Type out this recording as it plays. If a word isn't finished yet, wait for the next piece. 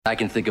I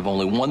can think of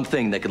only one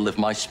thing that could lift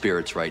my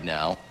spirits right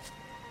now.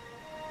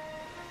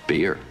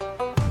 Beer.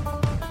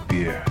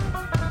 Beer.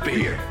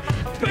 Beer.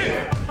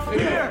 Beer.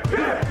 Beer.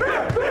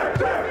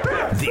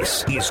 Beer.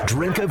 This is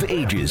Drink of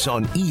Ages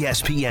on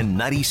ESPN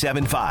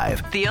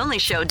 97.5. The only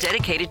show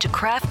dedicated to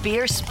craft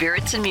beer,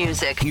 spirits, and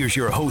music. Here's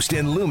your host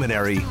and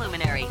luminary,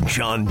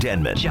 John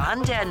Denman.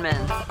 John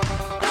Denman.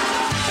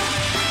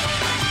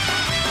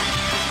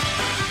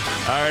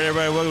 All right,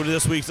 everybody, welcome to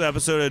this week's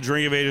episode of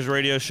Drink of Ages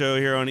radio show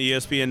here on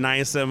ESPN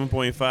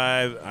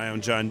 97.5. I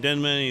am John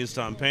Denman. He's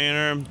Tom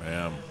Painter. I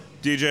am.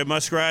 DJ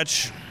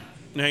Muskratch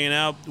hanging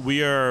out.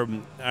 We are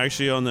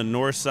actually on the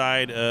north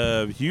side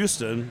of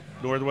Houston,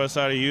 northwest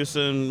side of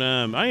Houston.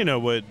 I don't know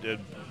what.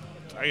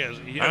 I guess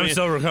I'm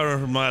still recovering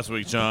from last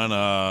week,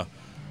 John.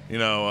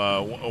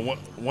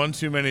 One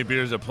too many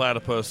beers at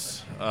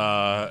Platypus,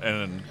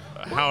 and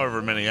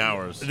however many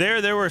hours.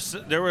 There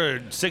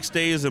were 6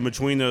 days in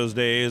between those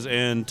days,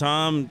 and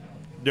Tom,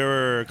 there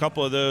were a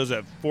couple of those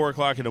at 4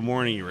 o'clock in the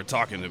morning. You were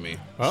talking to me,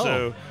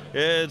 so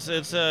it's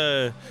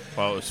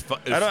well, it's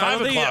 5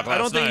 o'clock. I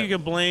don't think you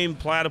can blame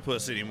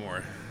Platypus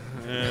anymore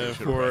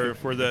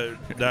for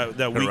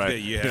that week that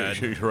you had.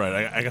 You're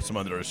right. I got some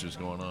other issues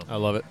going on. I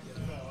love it.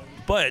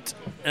 But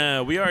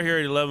we are here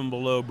at 11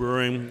 Below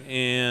Brewing,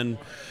 and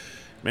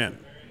man,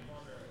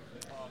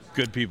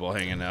 good people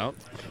hanging out.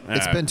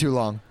 It's been too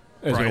long.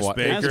 Bryce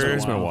Baker,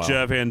 It's been a while.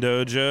 Jeff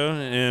Andojo,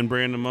 and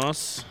Brandon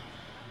Moss.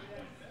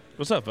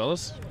 What's up,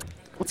 fellas?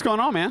 What's going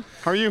on, man?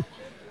 How are you?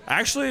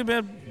 Actually,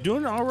 man,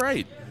 doing all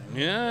right.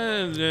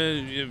 Yeah,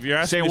 if you're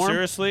asking me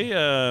seriously,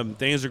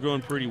 things are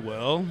going pretty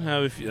well.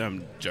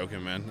 I'm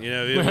joking, man. You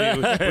know,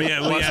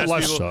 we ask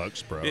life people,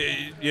 sucks, bro.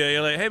 Yeah,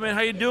 you're like, hey, man,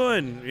 how you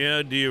doing? You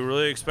know, do you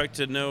really expect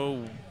to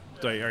know?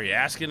 Like, are you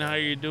asking how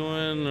you're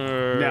doing,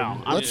 or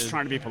No, I'm just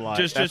trying to be polite.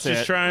 Just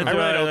trying to.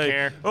 I really don't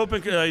care.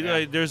 Open.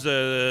 There's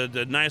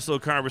the nice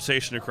little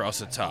conversation across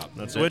the top.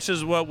 That's it. Which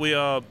is what we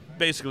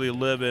basically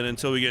live in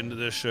until we get into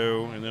this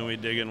show, and then we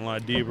dig in a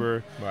lot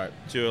deeper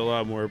to a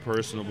lot more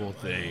personable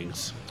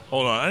things.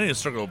 Hold on, I need to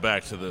circle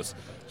back to this,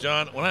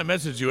 John. When I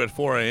messaged you at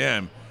 4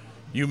 a.m.,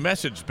 you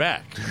messaged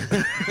back.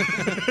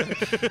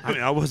 I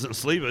mean, I wasn't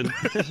sleeping.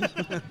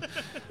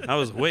 I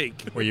was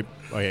awake. Were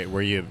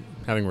you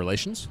having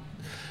relations?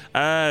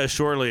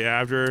 Shortly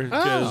after,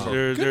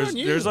 because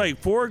there's like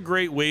 4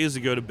 great ways to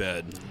go to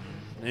bed,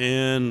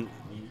 and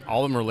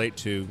All of them relate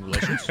to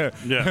relations.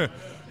 yeah.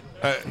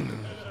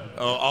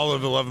 All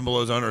of 11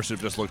 Below's ownership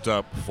just looked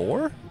up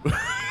 4.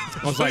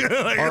 I was like,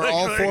 Are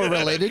all 4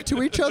 related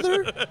to each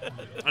other?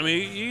 I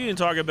mean, you can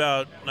talk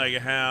about like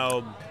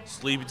how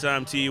sleepy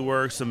time tea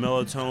works, the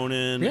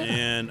melatonin,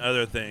 and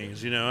other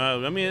things. You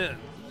know, I mean,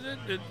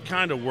 it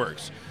kind of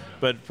works,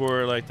 but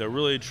for like the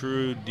really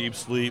true deep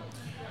sleep,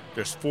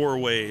 there's 4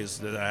 ways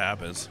that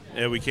happens,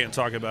 and we can't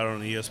talk about it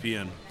on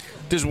ESPN.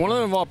 does one of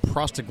them involve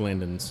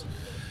prostaglandins?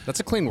 That's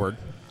a clean word.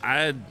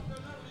 I'm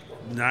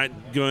not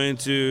going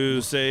to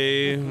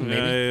say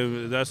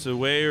that's the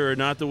way or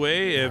not the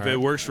way. If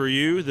it works for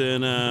you,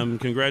 then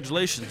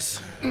congratulations.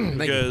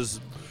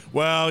 Because,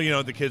 Well, you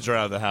know, the kids are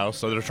out of the house,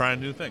 so they're trying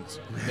new things.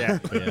 Yeah.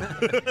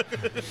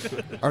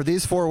 Are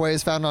these 4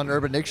 ways found on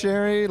Urban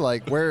Dictionary?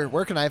 Like,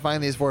 where can I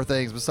find these 4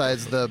 things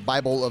besides the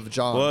Bible of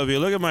John? well, if you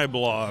look at my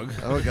blog,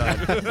 Oh,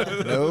 God.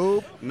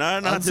 Nope.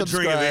 not the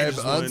Drink of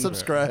Ages one,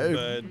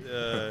 Unsubscribe.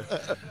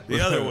 but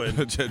the other one,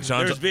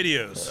 there's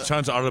videos.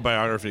 John's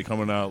autobiography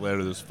coming out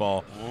later this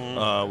fall.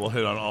 We'll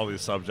hit on all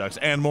these subjects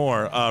and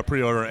more.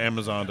 Pre-order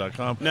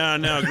Amazon.com.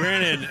 No,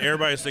 granted,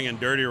 everybody's thinking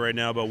dirty right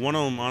now, but one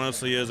of them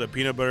honestly is a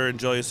peanut butter and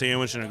jelly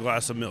sandwich and a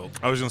glass of milk.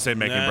 I was going to say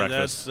making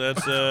breakfast.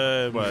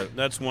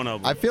 That's one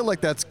of them. I feel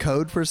like that's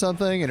code for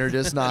something, and you're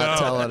just not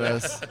telling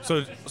us.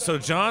 So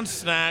John's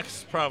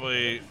snacks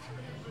probably,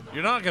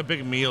 you're not like a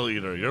big meal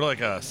eater. You're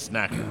like a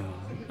snacker.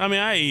 I mean,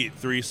 I eat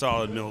 3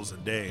 solid meals a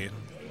day,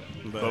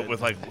 But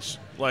with like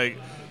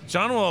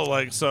John will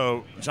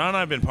John and I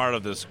have been part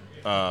of this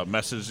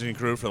messaging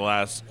crew for the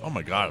last, oh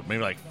my God,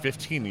 maybe like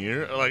 15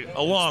 years, like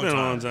a long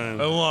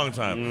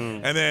time.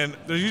 And then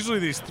there's usually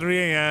these 3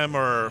 a.m.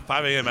 or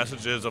 5 a.m.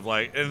 messages of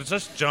like, and it's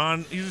just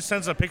John, he just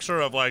sends a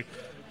picture of like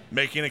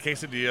making a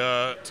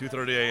quesadilla,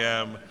 2:30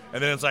 a.m.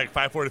 And then it's like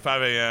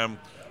 5:45 a.m.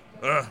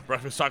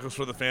 Breakfast tacos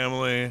for the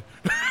family.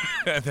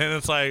 And then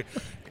it's like,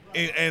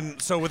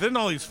 and so within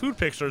all these food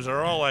pictures,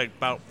 they're all like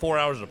about 4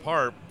 hours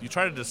apart. You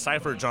try to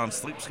decipher John's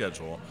sleep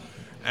schedule,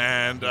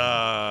 and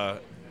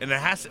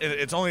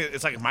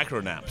it's like micro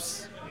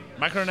naps,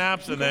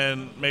 and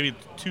then maybe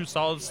 2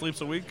 solid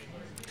sleeps a week.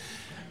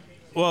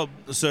 Well,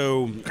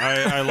 so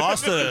I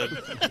lost a.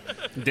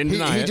 Didn't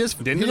deny He it.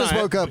 just Didn't deny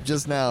woke it. up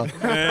just now.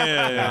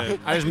 Yeah.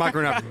 I just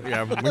micro nap.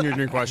 Yeah, when you're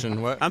doing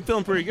question. What? I'm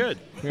feeling pretty good.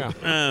 Yeah.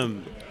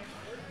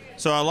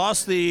 So I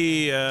lost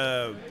the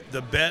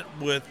bet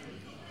with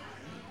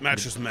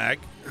Mattress Mac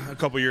a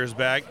couple years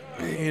back.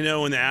 You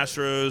know, when the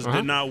Astros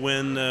did not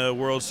win the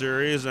World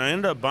Series, and I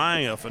ended up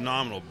buying a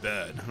phenomenal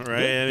bed.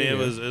 Right? I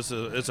mean,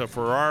 it's a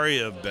Ferrari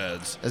of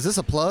beds. Is this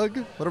a plug?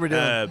 What are we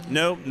doing?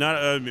 No,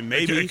 not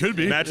maybe. It could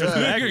be. Mattress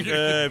Mac.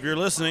 If you're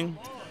listening,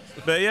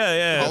 But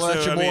yeah. Holler at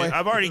So your I mean, boy.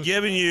 I've already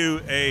given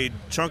you a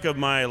chunk of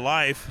my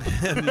life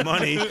and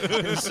money,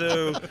 and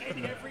so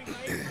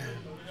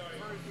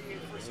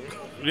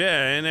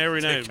yeah, and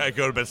every night. I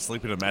go to bed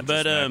sleeping in a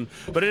mattress.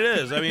 But it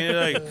is. I mean,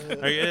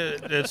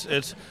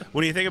 it's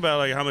when you think about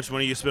like how much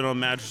money you spend on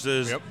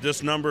mattresses,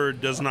 this number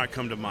does not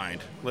come to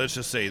mind. Let's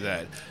just say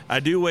that. I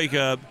do wake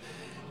up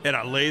and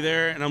I lay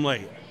there and I'm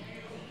like,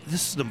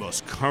 this is the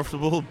most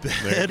comfortable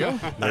bed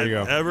I've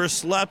ever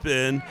slept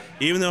in,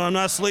 even though I'm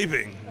not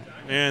sleeping.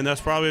 And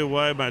that's probably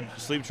why my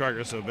sleep tracker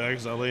is so bad,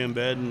 because I lay in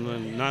bed and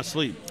then not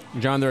sleep.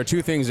 John, there are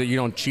two things that you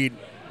don't cheat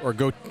or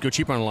go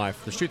cheap on in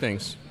life. There's two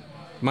things,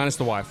 minus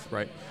the wife,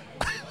 right?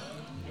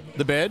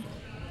 The bed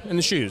and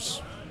the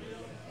shoes.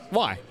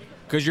 Why?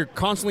 Because you're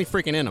constantly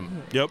freaking in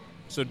them. Yep.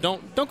 So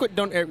don't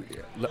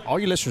all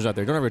you listeners out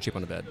there, don't ever go cheap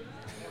on the bed.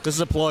 This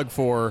is a plug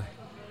for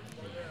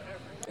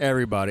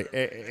everybody.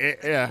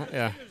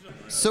 Yeah.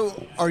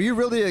 So, are you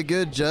really a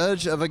good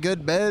judge of a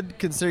good bed,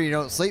 considering you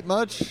don't sleep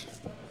much?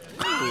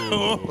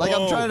 Like,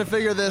 I'm trying to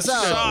figure this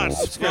out.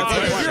 If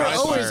you're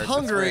always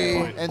hungry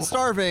and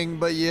starving,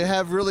 but you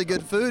have really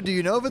good food, do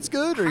you know if it's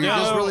good, or you're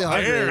just really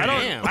hungry?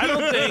 I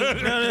don't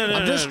think. No.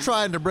 I'm just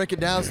trying to break it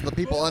down so the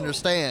people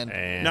understand.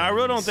 No, I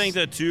really don't think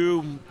that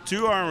two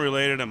aren't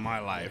related in my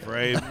life,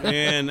 right?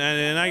 and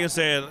I can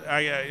say it.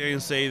 I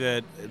can say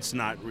that it's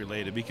not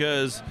related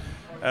because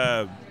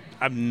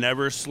I've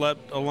never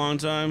slept a long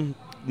time,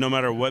 no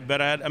matter what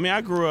bed I had. I mean,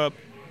 I grew up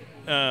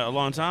a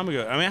long time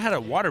ago. I mean, I had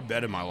a water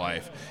bed in my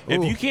life.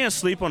 If you can't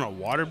sleep on a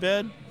water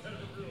bed,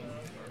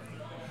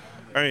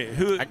 I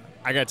mean,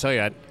 I gotta tell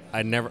you,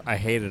 I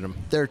hated them.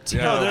 They're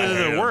terrible.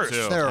 they're the worst.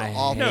 They're I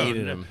awful.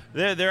 hated them.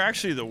 They're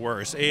actually the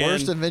worst. And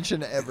Worst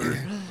invention ever.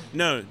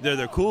 no, they're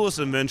the coolest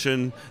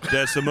invention.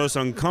 That's the most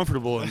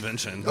uncomfortable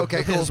invention.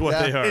 Okay, cool. Is what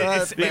Yeah. they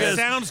are. It It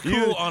sounds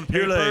cool on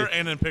you're paper like-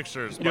 and in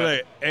pictures. You're but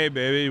like, hey,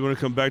 baby, you want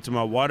to come back to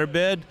my water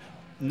bed?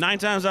 9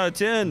 times out of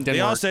 10, they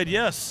all work. said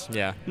yes.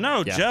 Yeah.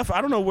 No, Yeah. Jeff, I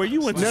don't know where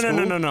you went to school.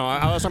 No.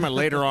 I was talking about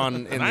later on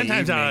in the 9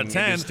 times evening, out of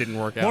 10, it just didn't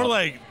work out. More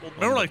like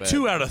on the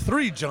 2 bed. out of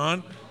 3,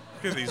 John.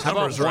 Get these How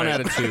about numbers 1 right. out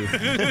of 2?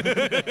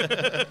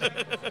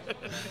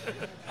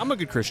 I'm a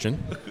good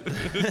Christian.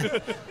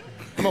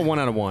 I'm a 1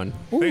 out of 1.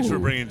 Thanks for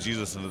bringing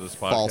Jesus into this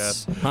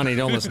podcast. False. Honey,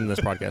 don't listen to this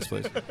podcast,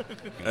 please.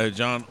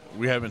 John,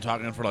 we have been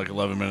talking for like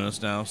 11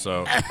 minutes now,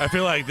 so I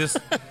feel like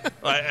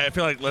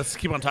let's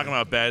keep on talking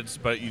about beds,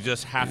 but you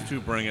just have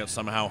to bring it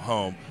somehow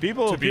home.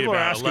 People are about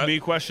asking me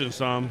questions,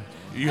 Tom.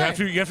 You have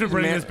to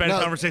bring Man, this bed no,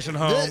 conversation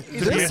home to be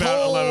This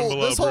about 11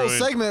 below whole brewing.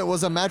 segment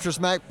was a Mattress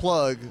Mac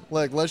plug.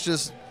 Like, let's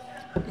just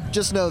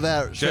know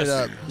that straight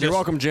up. You're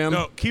welcome, Jim.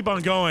 No, keep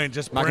on going.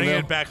 Just bring McInville.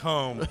 it back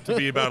home to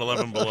be about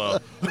 11 below.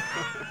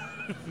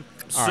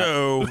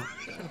 So,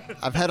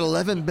 I've had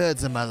 11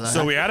 beds in my life.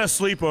 so we had a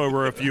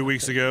sleepover a few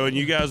weeks ago, and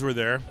you guys were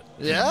there.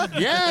 Yeah?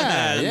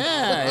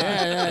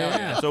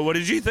 Yeah. So, what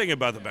did you think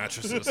about the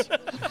mattresses?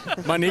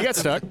 My knee got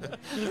stuck.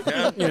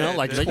 You know,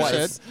 like you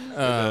Twice.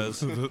 said.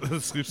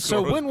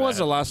 So when was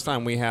the last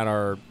time we had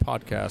our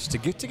podcast to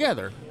get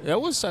together? It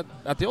was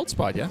at the old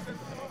spot, yeah?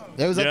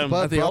 It was Yeah, at the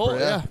pub At the proper, old,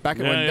 yeah. back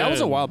when that was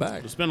a while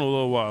back. It's been a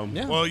little while.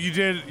 Yeah, Well, you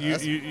did. You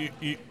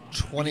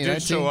 2019.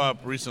 did show up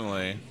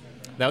recently.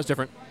 that was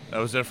different. That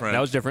was different.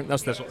 That was different. That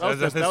was Thistle. That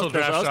was Thistle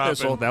draft shop.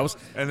 Thistle. That was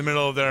in the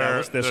middle of That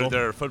was Thistle.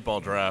 their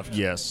football draft.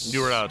 yes. You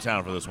were out of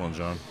town for this one,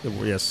 John.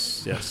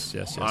 Yes.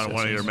 On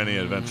one of your many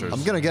adventures.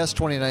 I'm going to guess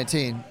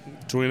 2019.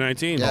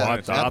 2019. Yeah. Oh, I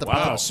At thought the I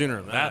thought pub. sooner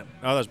than that.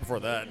 Oh, that was before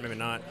that. Maybe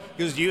not.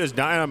 Because you as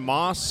Diana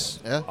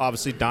Moss. Yeah.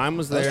 Obviously, Dime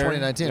was That was there.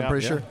 2019, I'm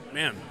pretty sure.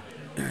 Man.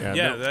 Yeah.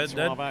 Yeah, no, That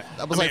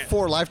was I like mean-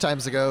 4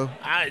 lifetimes ago.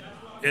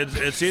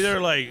 It's either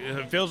like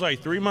it feels like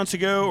 3 months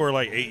ago or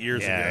like 8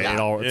 years Yeah,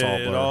 ago. it's all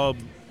It blur. all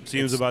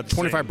seems about the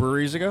 25 same.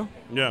 breweries ago.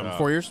 Yeah.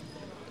 4 years.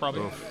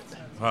 Probably.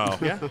 Wow.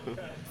 Yeah.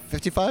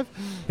 55?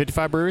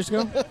 55 breweries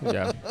ago.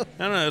 Yeah. I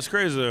don't know. It's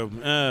crazy though.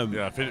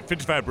 Yeah,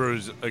 55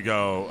 breweries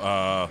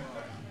ago,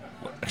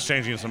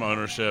 exchanging some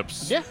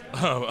ownerships. Yeah.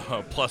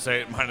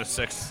 +8,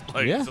 -6.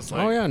 Like, Yeah. just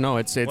like, Oh yeah. No,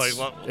 it's like,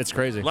 it's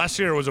crazy. Last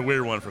year was a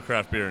weird one for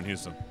craft beer in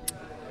Houston.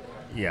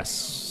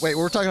 Yes. Wait,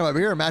 we're talking about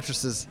beer or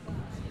mattresses?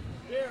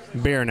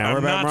 beer now. I'm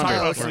We're not about talking beer.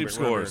 about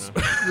We're on sleep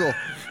beer.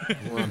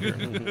 We're on scores. beer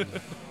now.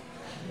 Cool.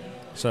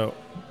 So,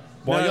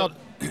 well, No. y'all.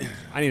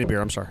 I need a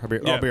beer. I'm sorry.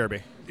 Yeah.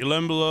 BRB.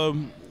 11 below.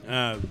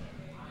 I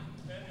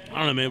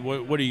don't know, man.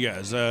 What are you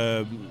guys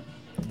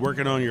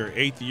working on your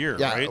 8th year?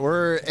 Yeah, right?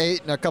 we're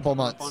 8 in a couple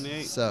months. On the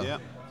 8th. So, Yeah.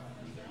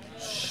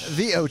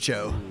 the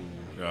Ocho.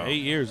 Yeah.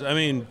 8 years. I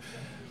mean,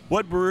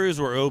 what breweries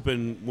were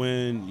open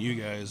when you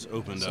guys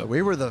opened So up?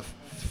 we were the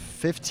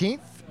 15th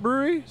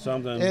brewery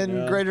Something in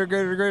yeah.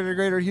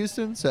 greater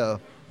Houston. So,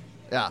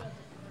 yeah,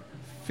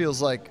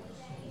 feels like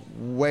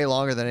way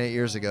longer than 8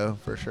 years ago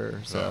for sure.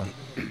 So,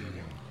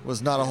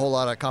 was not a whole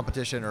lot of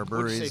competition or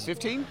What'd you breweries. say,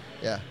 15?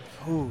 Yeah,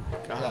 Ooh, yeah,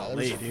 it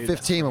golly, was dude.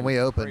 15 when we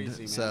opened.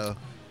 crazy, man. So,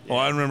 Well,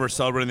 I remember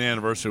celebrating the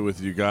anniversary with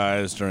you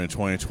guys during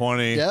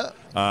 2020. Yeah.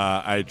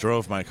 I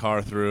drove my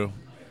car through.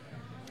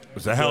 It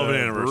was a hell of an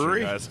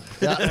anniversary, guys.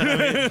 Yeah.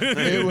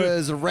 It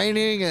was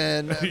raining,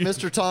 and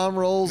Mr. Tom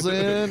rolls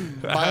in,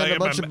 buying a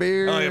bunch of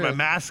beer. My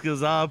mask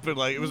is up, and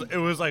like it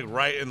was like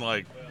right in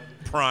like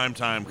prime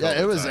time.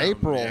 Yeah, it was time.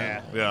 April.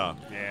 Yeah.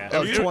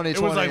 Of 2020. It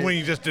was like when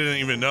you just didn't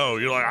even know.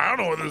 You're like, I don't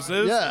know what this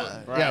is.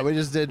 Yeah, Right. yeah, we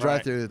just did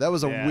drive-through. That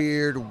was a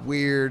weird.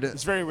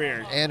 It's very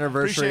weird.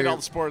 Anniversary. Appreciate all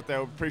the support,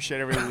 though. Appreciate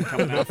everything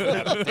coming out for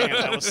that. Damn,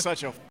 that was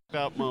such a f***ed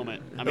up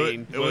moment. I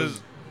mean, it was.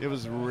 It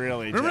was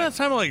really. Remember that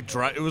time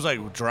it was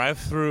like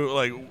drive-through,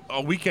 like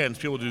on weekends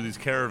people do these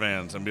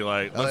caravans and be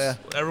like,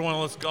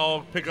 everyone, let's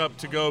all pick up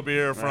to-go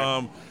beer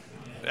from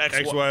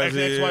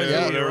XYZ,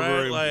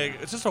 right?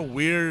 Like it's just a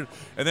weird.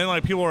 And then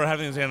like people are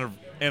having these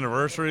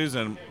anniversaries,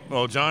 and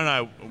well, John and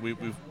I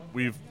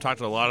we've talked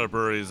to a lot of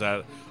breweries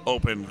that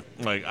opened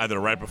like either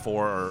right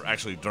before or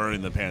actually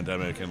during the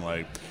pandemic, and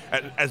like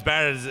as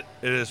bad as it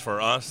is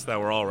for us that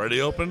we're already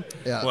open,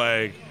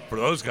 like for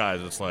those guys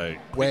it's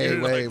like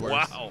way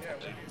worse. Wow.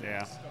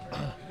 Yeah.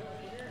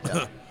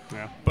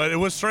 Yeah. But it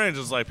was strange.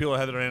 It's like people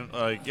had their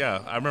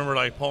I remember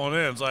like pulling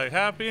in. It's like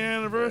happy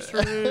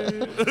anniversary.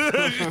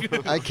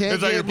 I can't.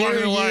 It's like you're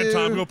parking in line. you.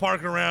 Tom, go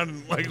park around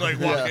and like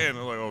walk in.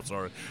 I'm like, oh,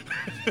 sorry.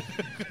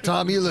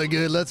 Tom, you look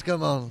good. Let's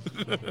come on.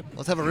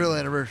 Let's have a real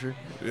anniversary.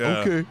 Yeah.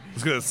 Okay.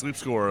 Let's get a sleep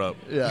score up.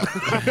 Yeah.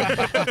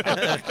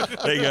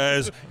 Hey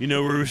guys, you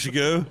know where we should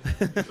go?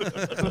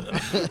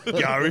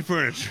 Gallery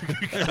Furniture.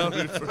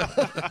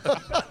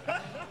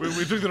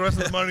 We took the rest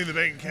of the money in the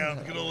bank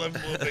account, get a little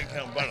bank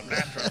account, bought a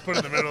mattress, put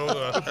it in the middle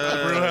of the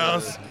brew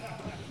house.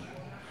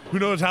 Who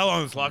knows how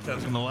long this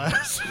lockdown's gonna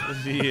last?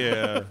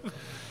 Yeah.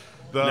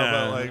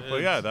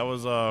 But yeah, that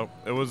was a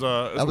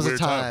weird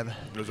time.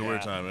 It was a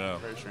weird time, yeah.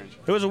 Very strange.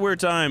 It was a weird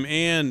time,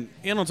 and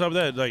on top of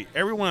that, like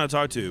everyone I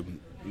talked to,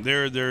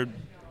 their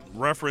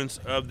reference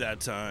of that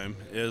time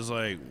is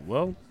like,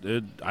 well,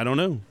 I don't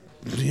know.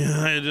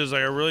 Yeah, it's just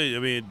like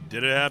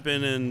did it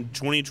happen in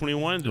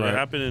 2021? Did it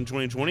happen in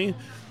 2020?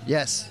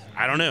 Yes.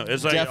 I don't know.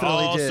 It's like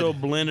Definitely all did. so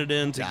blended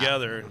in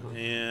together.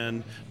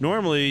 And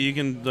normally you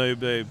can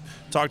they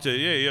talk to,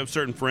 you have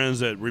certain friends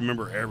that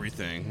remember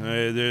everything.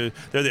 They're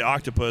the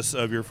octopus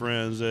of your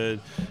friends that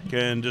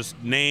can just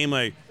name,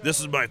 like, this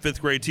is my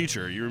 5th grade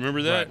teacher. You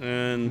remember that?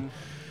 Right.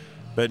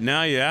 But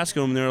now you ask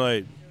them, they're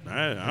like,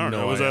 I don't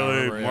know. Was that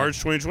like March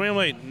 2020? I'm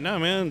like, no,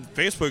 man.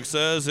 Facebook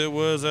says it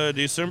was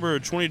December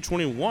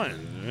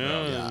 2021.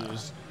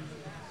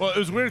 Well, it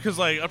was weird because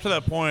like up to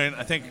that point,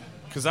 I think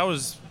because that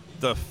was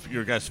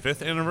your guys'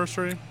 5th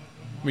anniversary.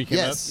 We came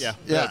up. Yeah.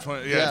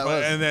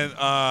 And then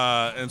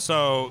and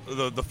so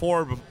the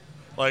 4,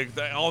 like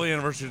all the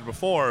anniversaries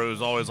before, it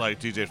was always like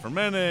DJ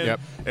Fermented. Yep.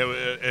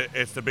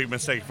 It's the Big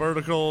Mistake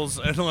Verticals,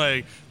 and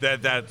like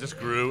that just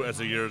grew as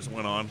the years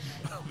went on.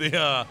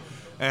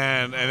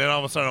 And then all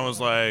of a sudden I was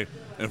like,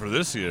 and for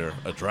this year,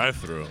 a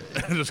drive-through,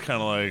 and just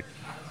kind of like.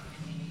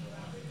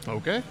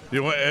 Okay.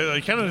 You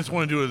kind of just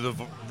want to do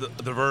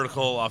the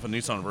vertical off of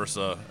Nissan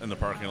Versa in the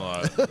parking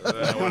lot.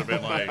 That would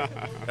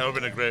have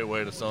been a great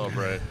way to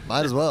celebrate.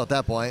 Might as well at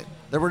that point.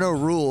 There were no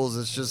rules.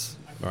 It's just.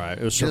 All right.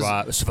 It was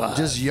survive.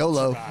 Just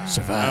YOLO.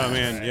 Survive. Oh,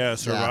 man. Yeah,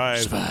 survive.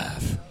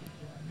 Survive.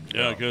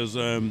 Yeah, because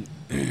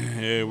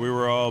we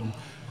were all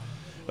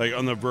like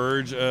on the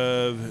verge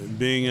of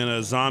being in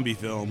a zombie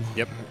film.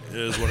 Yep.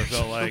 Is what it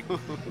felt like.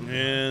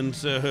 And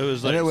so it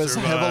was like And it was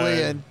survive.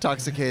 heavily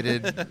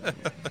intoxicated.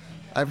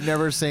 I've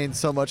never seen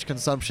so much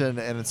consumption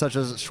in such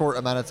a short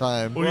amount of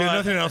time. Well, you had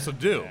nothing else to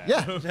do.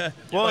 Yeah.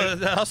 Well,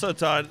 it also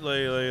taught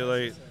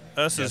like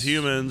us as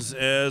humans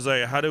as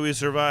like, how do we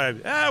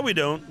survive? We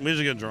don't. We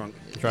just get drunk.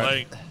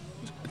 Like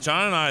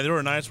John and I, there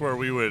were nights where it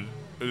would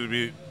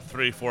be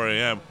 3, 4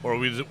 a.m. or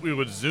we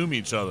would Zoom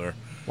each other.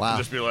 Wow. And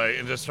just be like,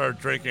 and just start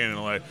drinking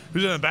and like,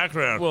 who's in the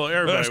background? Well,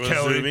 everybody That's was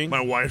Kelly, Zooming.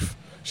 my wife.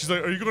 She's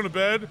like, are you going to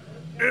bed?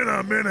 In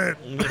a minute.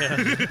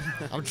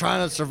 I'm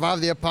trying to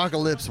survive the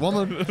apocalypse,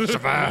 woman.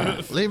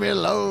 Survive. Leave me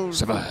alone.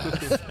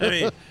 Survive. I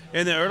mean,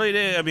 in the early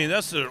days,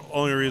 that's the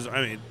only reason.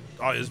 I mean,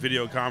 all this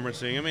video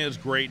conferencing. It's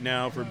great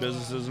now for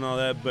businesses and all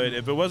that. But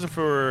if it wasn't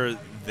for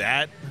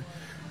that,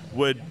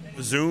 would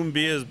Zoom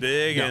be as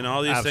big and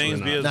all these things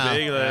be as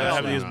big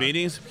having these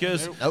meetings?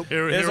 Because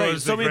Here like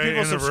was so the many great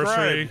people subscribe.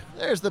 anniversary.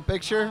 There's the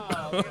picture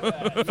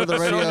for the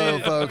radio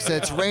folks.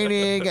 It's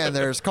raining and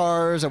there's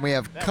cars and we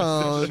have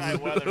cones.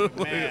 Weather,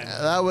 man.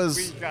 That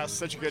was. We got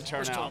such a good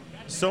turnout.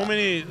 So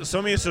many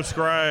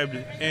subscribed,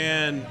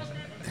 and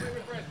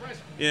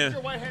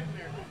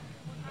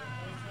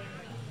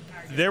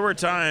there were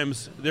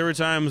times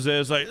that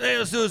it's like, hey,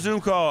 let's do a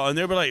Zoom call, and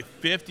there were like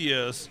 50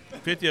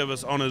 of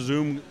us on a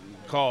Zoom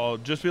call,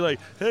 just be like,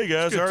 hey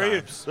guys, how are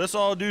you? Let's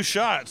all do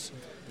shots.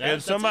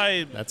 And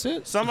somebody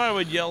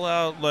would yell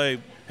out like,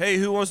 hey,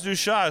 who wants to do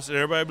shots? And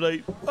everybody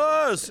would be like,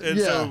 us. And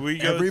so we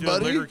go to the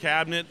liquor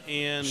cabinet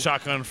and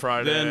Shotgun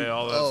Friday,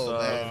 all that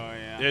stuff.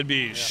 Man. it'd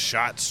be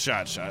shots.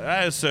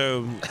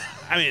 So,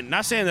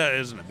 not saying that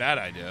isn't a bad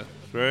idea,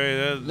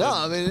 right?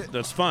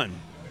 That's fun.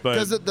 But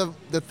Because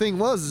the thing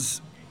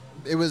was,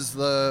 it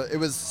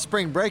was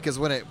spring break is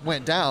when it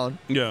went down.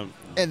 yeah.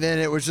 And then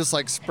it was just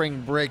like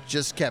spring break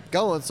just kept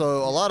going.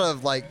 So a lot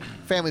of like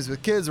families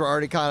with kids were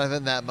already kind of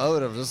in that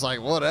mode of just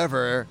like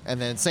whatever. And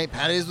then St.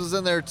 Patty's was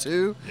in there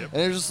too. Yep.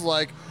 And it was just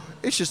like,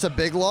 it's just a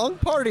big long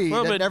party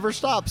that never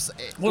stops.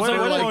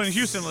 Well, in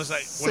Houston, it's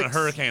like when a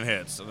hurricane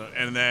hits,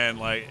 and then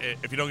like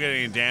if you don't get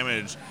any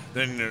damage,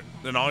 then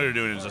all you're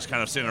doing is just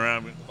kind of sitting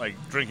around like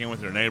drinking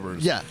with your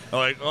neighbors. Yeah.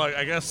 Like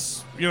I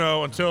guess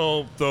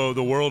until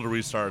the world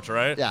restarts,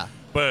 right? Yeah.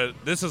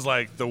 But this is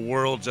like the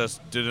world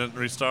just didn't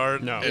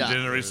restart. No. It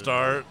didn't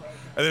restart.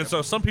 And then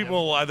so some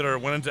people either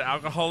went into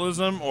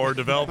alcoholism or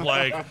developed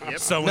like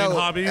sewing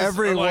hobbies.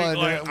 Everyone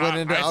went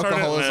into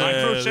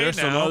alcoholism. There's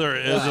some other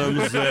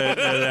isms that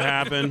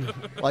happen.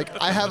 Like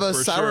I have a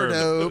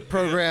sourdough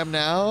program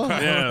now.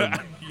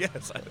 Yeah.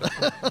 Yes.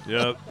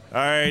 Yep. All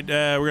right,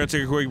 we're going to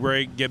take a quick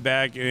break, get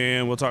back,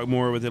 and we'll talk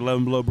more with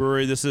 11 Below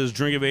Brewery. This is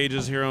Drink of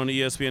Ages here on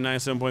ESPN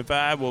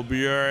 97.5. We'll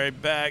be right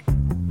back.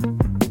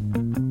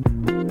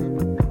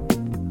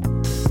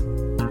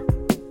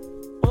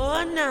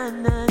 Oh, na,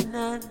 na,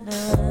 na,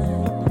 na.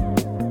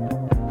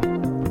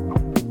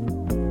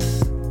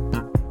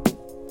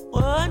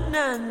 Oh,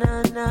 na,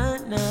 na, na,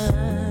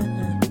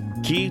 na.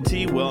 Key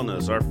T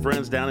Wellness, our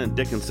friends down in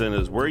Dickinson,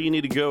 is where you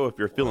need to go if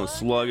you're feeling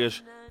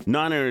sluggish,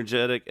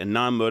 non-energetic, and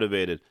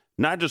non-motivated,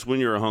 not just when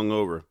you're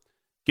hungover.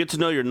 Get to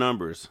know your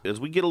numbers. As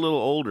we get a little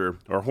older,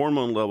 our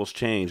hormone levels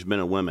change, men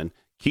and women.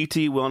 Key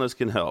T Wellness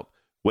can help.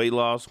 Weight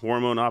loss,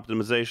 hormone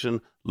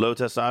optimization, low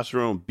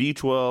testosterone,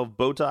 B12,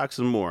 Botox,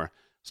 and more.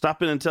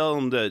 Stop in and tell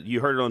them that you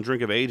heard it on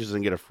Drink of Ages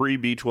and get a free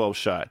B12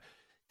 shot.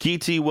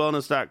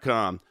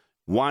 KeyTWellness.com.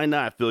 Why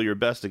not feel your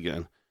best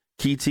again?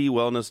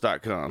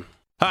 KeyTWellness.com.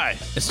 Hi,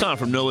 it's Tom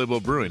from No Label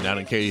Brewing down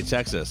in Katy,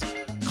 Texas.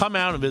 Come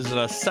out and visit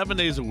us 7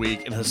 days a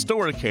week in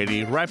historic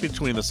Katy, right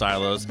between the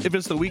silos. If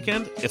it's the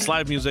weekend, it's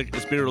live music,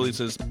 it's beer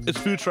releases, it's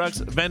food trucks,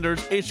 vendors,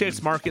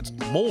 HX markets,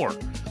 more.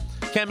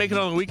 Can't make it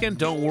on the weekend?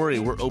 Don't worry,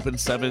 we're open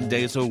 7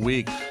 days a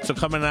week. So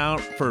coming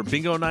out for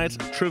bingo nights,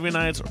 trivia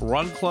nights,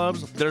 run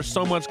clubs, there's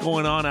so much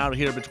going on out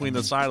here between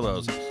the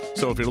silos.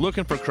 So if you're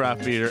looking for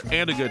craft beer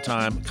and a good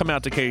time, come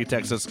out to Katy,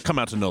 Texas. Come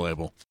out to No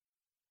Label.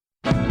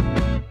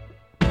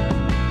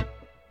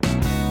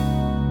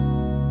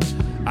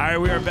 All right,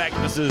 we are back.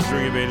 This is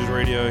Drink of Ages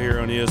Radio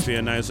here on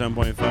ESPN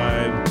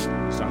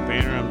 97.5. Tom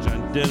Painter, I'm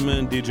John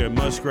Denman, DJ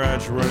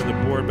Muskrat running the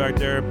board back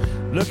there.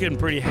 Looking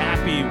pretty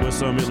happy with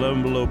some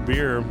 11 Below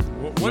beer.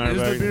 What is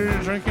the beer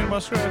you're drinking,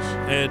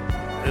 Muskrat?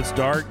 It's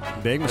dark.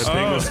 Big mistake.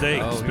 Big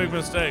mistake. It's a big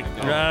mistake.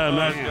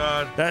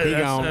 God.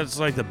 That's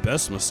like the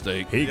best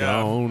mistake. He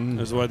gone.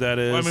 Is what that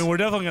is. Well, I mean, we're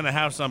definitely going to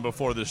have some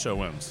before this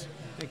show ends.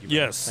 Thank you.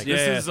 Yes. Thank you.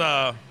 This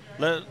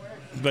is...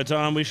 But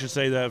Tom, we should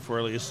say that for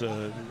at least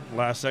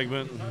last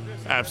segment.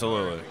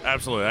 Absolutely.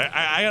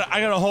 I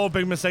got a whole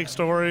big mistake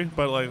story,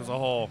 but like it's a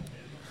whole...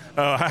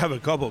 I have a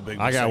couple of big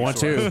mistakes. I got one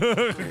too.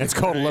 It's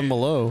called 11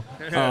 Below.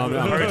 Are you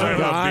talking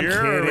about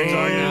beer?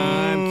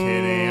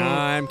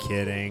 I'm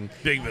kidding.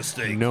 Big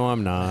mistake. No,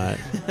 I'm not.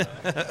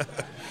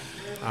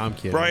 I'm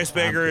kidding. Bryce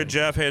Baker,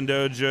 Jeff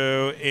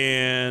Handojo,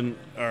 and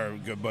our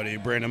good buddy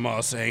Brandon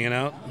Moss hanging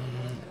out.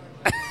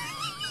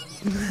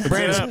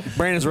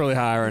 Brandon's really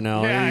high right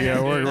now.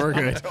 Yeah, we're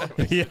good.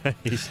 Yeah,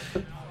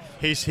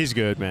 he's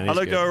good, man. I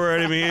looked over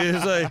at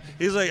him.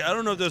 He's like, I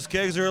don't know if those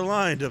kegs are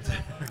aligned up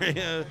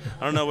there.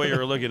 I don't know what you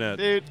were looking at.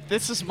 Dude,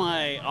 this is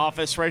my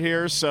office right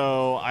here,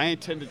 so I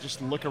intend to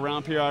just look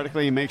around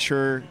periodically and make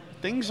sure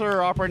things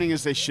are operating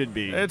as they should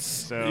be.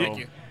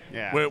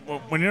 Yeah.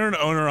 When you're an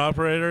owner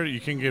operator, you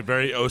can get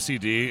very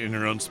OCD in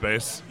your own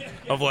space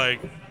of like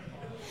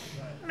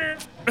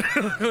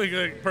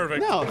perfect.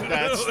 No,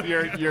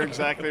 you're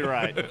exactly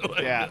right.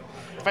 Yeah.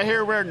 If I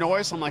hear a weird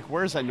noise, I'm like,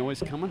 where's that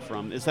noise coming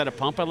from? Is that a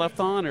pump I left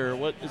on, or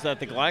what? Is that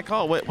the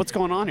glycol? What's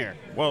going on here?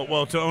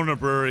 Well, to own a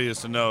brewery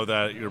is to know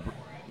that your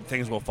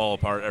things will fall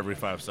apart every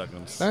 5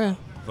 seconds. Oh,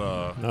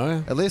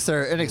 yeah. At least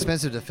they're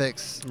inexpensive to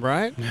fix.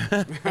 Right?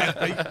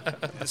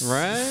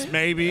 Right?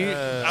 Maybe.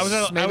 I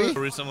was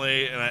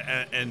recently,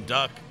 and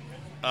Duck,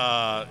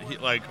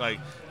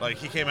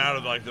 he came out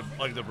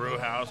of the brew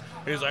house.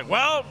 He's like,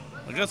 well,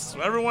 I guess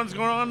everyone's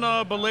going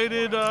on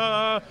belated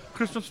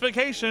Christmas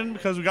vacation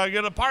because we got to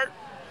get a part.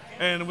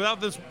 And without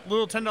this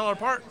little $10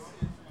 part,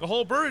 the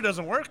whole brewery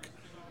doesn't work.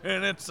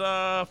 And it's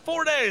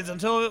 4 days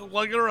until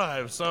it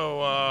arrives.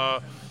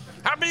 So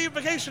happy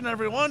vacation,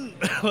 everyone.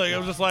 I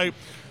was just like,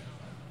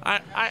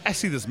 I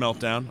see this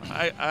meltdown.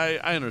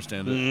 I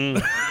understand it.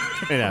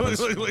 It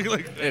happens.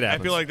 It happens. I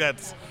feel like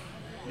that's...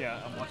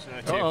 Yeah, I'm watching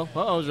that too.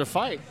 Uh-oh, there's a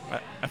fight.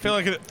 I feel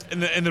like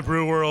in the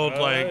brew world,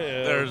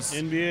 there's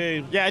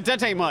NBA. Yeah, it doesn't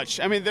take much.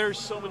 I mean, there's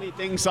so many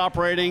things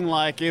operating.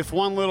 Like if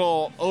one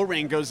little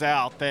O-ring goes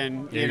out,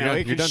 then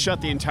it can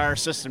shut the entire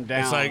system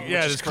down. It's like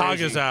this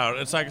cog is out.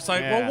 It's like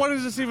well, what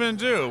does this even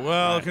do?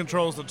 Well, it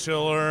controls the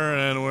chiller,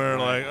 and we're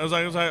like, I was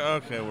like,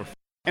 okay, we're.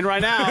 And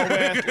right now,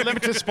 with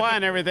limited supply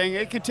and everything,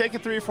 it could take you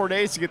 3 or 4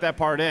 days to get that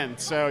part in.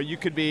 So you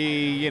could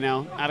be,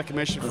 out of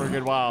commission for a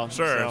good while.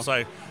 Sure. So. It's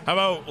like, how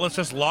about let's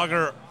just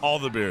lager all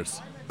the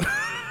beers?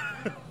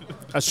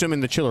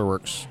 Assuming the chiller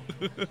works.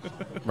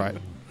 Right.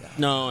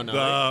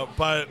 No.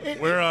 But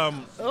we're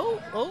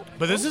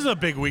But this is a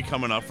big week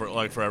coming up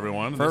for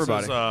everyone. For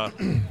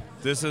everybody.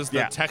 This is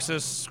the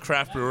Texas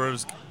Craft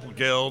Brewers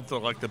Guild,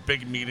 the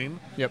big meeting.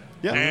 Yep.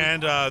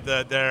 And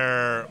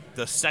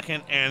the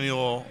second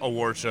annual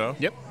award show.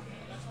 Yep.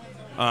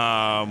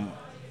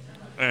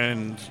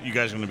 And you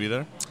guys are going to be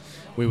there?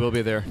 We will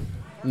be there.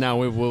 Now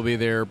we will be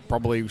there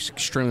probably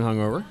extremely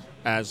hungover,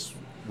 as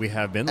we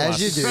have been.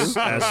 As you do.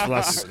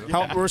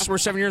 We're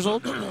 7 years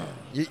old.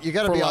 You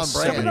got to be on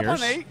brand. 7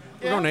 years. 8.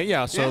 We're going 8,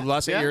 yeah. So the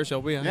last 8 years,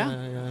 he'll be.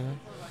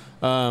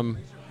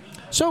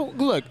 So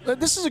look,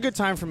 this is a good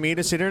time for me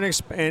to sit here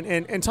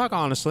and talk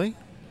honestly.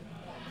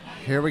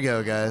 Here we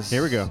go, guys.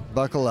 Here we go.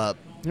 Buckle up.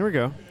 Here we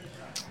go.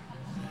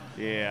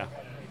 Yeah.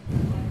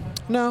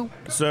 No.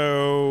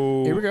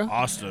 So Here we go.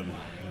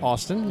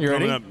 Austin, you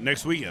ready? Coming up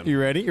next weekend. You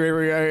ready? Are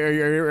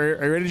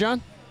you ready,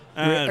 John?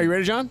 Are you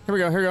ready, John? Here we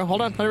go.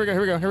 Hold on. Here we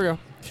go.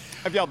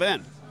 Have y'all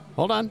been?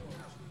 Hold on.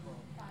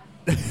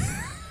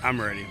 I'm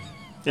ready.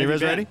 You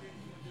guys ready?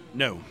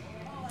 No.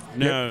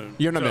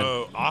 You're not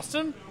So,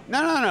 Austin?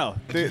 No.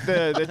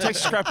 The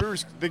Texas Craft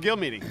Brewers, the guild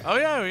meeting. Oh,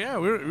 yeah.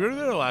 We were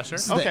there last year.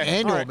 This is the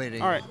annual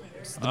meeting. All right.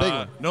 It's the big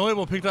one. No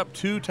Label picked up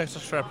 2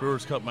 Texas Craft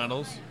Brewers Cup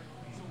medals.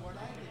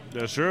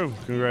 That's true.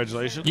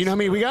 Congratulations. You know how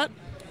many we got?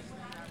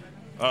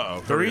 Uh-oh.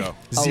 3?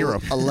 0.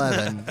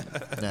 11.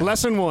 No.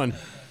 Less than 1.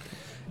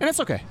 And it's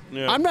okay.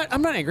 Yeah. I'm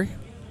not angry.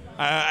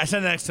 I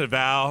sat next to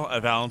Val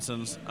at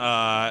Valentin's,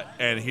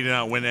 and he did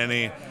not win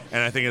any,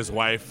 and I think his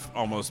wife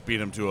almost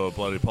beat him to a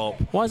bloody pulp.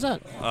 Why is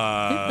that?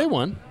 They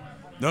won.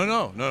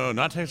 No,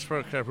 not Texas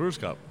Craft Brewers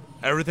Cup.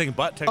 Everything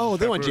but Texas Oh,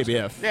 they Craft won Brewers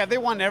Cup. GBF. Yeah, they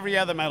won every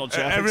other medal,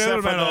 Jeff. Every except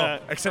other for medal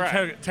the except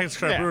Craft. Texas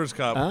Craft Brewers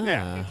Cup. Ah.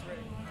 Yeah.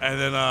 And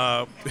then,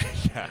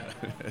 yeah,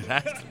 it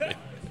has to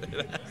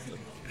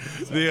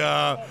be.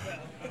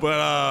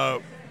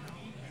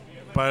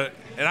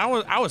 And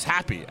I was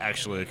happy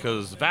actually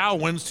because Val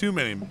wins too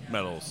many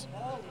medals.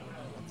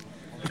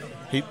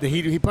 He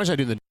punched that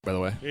dude in the by the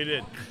way. He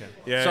did.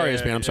 Yeah. Sorry,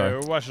 ESPN, I'm sorry.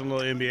 We're watching a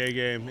little NBA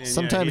game. And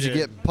Sometimes he you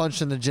did. get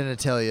punched in the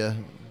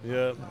genitalia,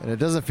 Yep. and it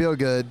doesn't feel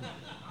good.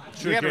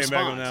 Sure You got to came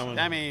back on respond. that one.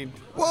 I mean,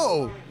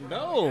 Whoa.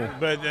 No.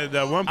 But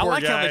the one I poor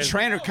like guy. how the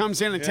trainer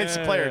comes in and takes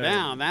the player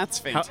down. That's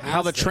fantastic.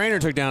 How the trainer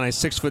took down a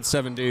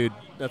 6'7" dude.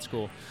 That's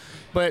cool.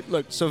 But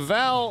look, so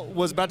Val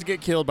was about to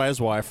get killed by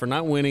his wife for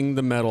not winning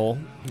the medal,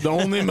 the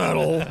only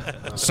medal.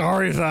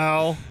 Sorry,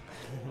 Val.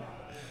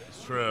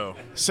 It's true.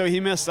 So he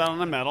missed out on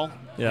the medal.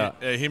 Yeah.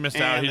 He missed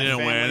out. And He the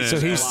didn't win. family So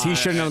and- he's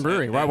shutting down the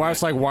brewery. Why?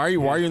 It's like, why are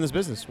you in this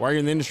business? Why are you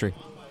in the industry?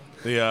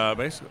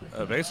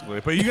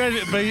 basically. But you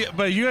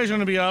guys are going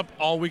to be up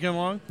all weekend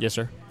long. Yes,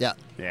 sir. Yeah.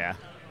 Yeah.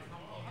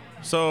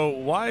 So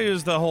why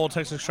is the whole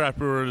Texas Craft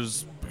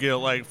Brewers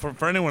Guild like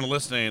for anyone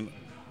listening?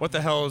 What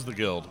the hell is the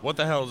guild? What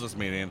the hell is this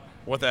meeting?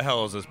 What the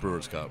hell is this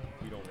Brewers Cup?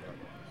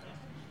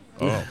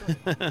 Oh,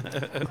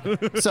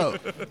 So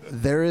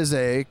there is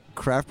a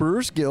craft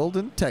brewers guild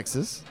in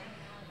Texas,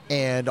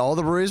 and all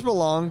the breweries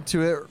belong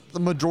to it. The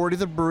majority of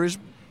the breweries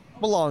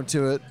belong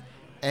to it,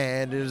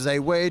 and it is a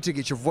way to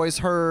get your voice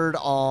heard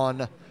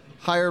on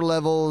higher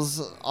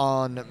levels,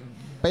 on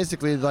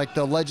basically like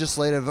the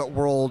legislative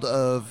world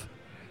of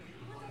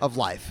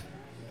life.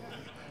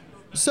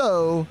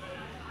 So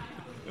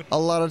a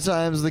lot of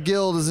times the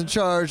guild is in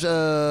charge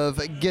of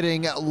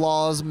getting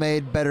laws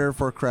made better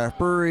for craft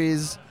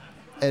breweries,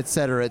 et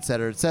cetera, et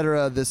cetera, et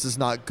cetera. This is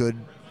not good.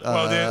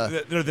 well,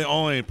 they're the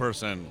only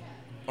person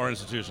or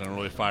institution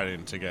really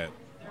fighting to get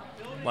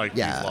like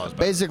these laws better.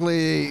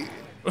 basically,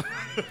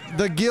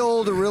 the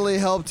guild really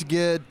helped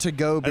get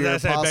to-go As I beer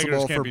say, beggars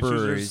possible can't for be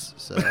breweries.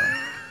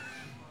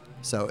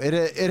 So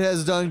it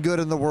has done good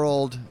in the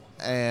world.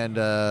 And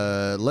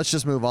let's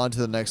just move on to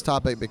the next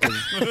topic because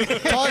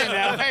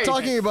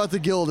talking about the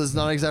guild is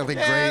not exactly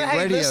great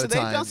radio listen,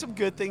 time. They've done some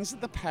good things in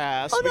the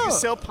past. I We know. can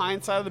sell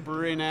pints out of the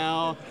brewery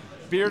now.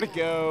 Beer to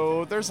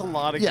go. There's a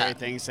lot of great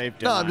things they've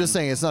done. No, I'm just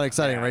saying it's not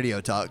exciting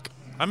radio talk.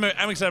 I'm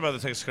excited about the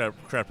Texas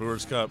Craft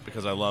Brewers Cup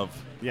because I love.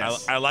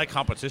 Yes. I like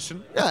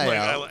competition.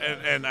 Yeah,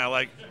 and I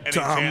like. Any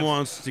Tom chance.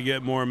 wants to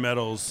get more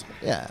medals.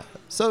 Yeah.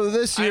 So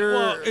this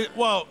year,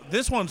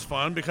 This one's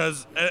fun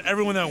because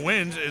everyone that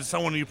wins is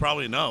someone you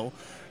probably know,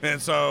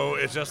 and so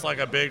it's just like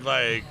a big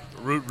like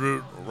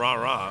root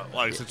rah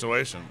like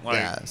situation. Like,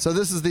 yeah. So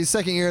this is the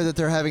second year that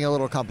they're having a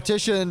little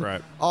competition.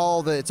 Right.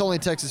 It's only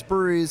Texas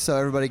breweries, so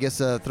everybody gets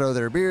to throw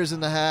their beers in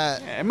the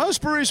hat. And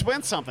most breweries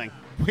win something.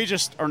 We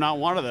just are not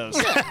one of those.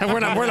 we're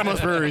not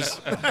most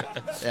breweries.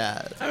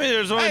 Yeah. I mean,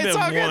 there's only Hey, it's been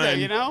all one. good though,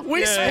 you know?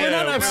 We're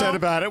not upset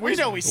about it. We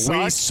know we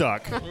suck. We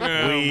suck.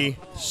 Yeah. We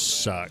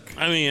suck.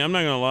 I mean, I'm not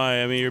gonna lie.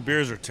 I mean, your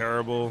beers are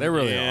terrible. They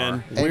really and,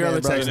 are. Hey, We are man,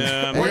 the bro. Texans.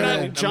 I'm We're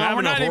having- not- John, I'm having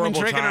we're not a even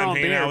horrible drinking our time own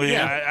hanging beer. out with you.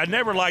 Yeah. I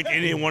never liked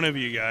any one of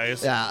you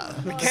guys. Yeah.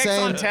 Cakes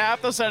Same. on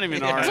tap. Those aren't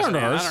even ours. Those aren't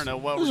man. ours. I don't know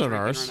what Those we're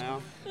aren't drinking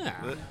ours. right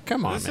now. Yeah.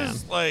 Come on, This man.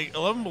 is like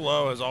 11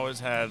 Below has always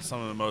had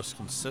some of the most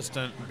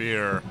consistent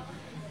beer.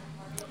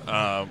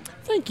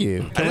 Thank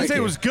you. I didn't say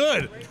it was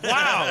good.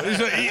 Wow,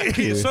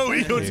 he's so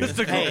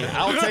egotistical. Hey,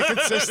 I'll take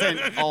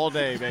consistent all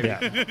day, baby.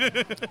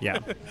 Yeah.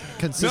 No,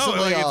 Consistently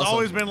like, it's awesome.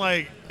 always been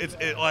like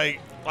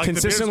like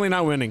consistently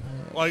not winning.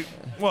 Like,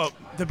 well,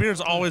 the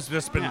beer's always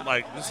just been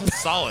like this is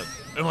solid,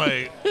 and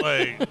like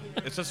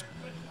it's just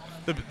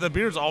the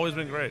beer's always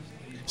been great.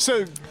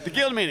 So the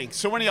guild meeting.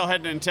 So when are y'all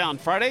heading in town?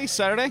 Friday,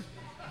 Saturday?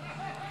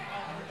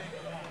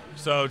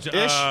 So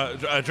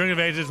Drink of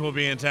Ages will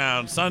be in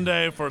town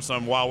Sunday for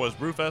some Wild West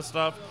Brewfest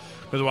stuff,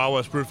 because the Wild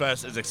West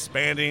Brewfest is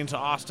expanding to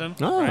Austin.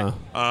 Oh.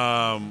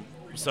 Right?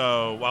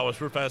 So Wild West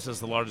Brewfest is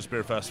the largest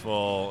beer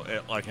festival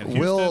in Houston.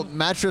 Will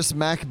Mattress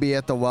Mac be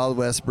at the Wild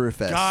West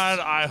Brewfest? God,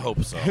 I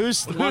hope so.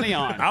 Who's the money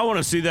on? I want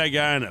to see that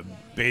guy in a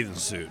bathing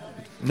suit.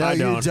 No, I you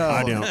don't.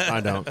 don't. I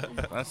don't.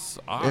 That's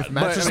odd. If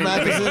Mattress But, I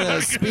Mac mean, is in a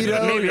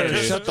Speedo, maybe I you do.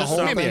 shut the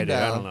whole Maybe I thing do. I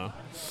don't down. know.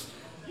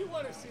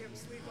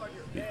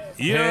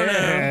 You don't know.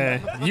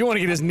 Yeah. You want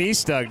to get his knee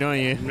stuck, don't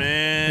you?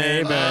 Man,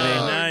 Hey, buddy.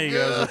 now you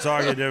guys are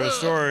talking different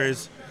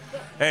stories.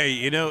 Hey,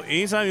 you know,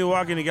 anytime you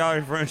walk into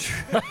Gallery Furniture,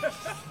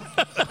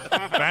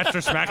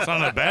 Mattress Max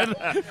on a bed?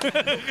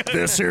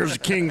 This here's a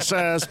king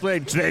size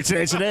plate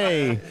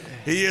today.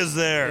 he is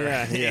there.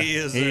 Yeah, he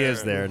is He there.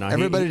 is there. No,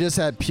 Everybody just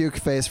had puke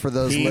face for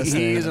those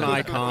listening. He's an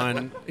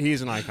icon.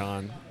 He's an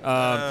icon.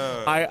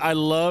 I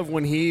love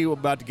when he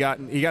got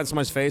in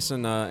somebody's face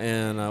and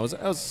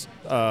was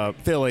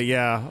Philly,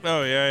 yeah.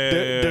 Oh,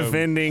 yeah.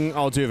 Defending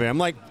Altuve. I'm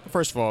like,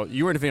 first of all,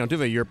 you were defending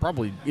Altuve. You're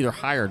probably either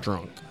high or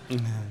drunk,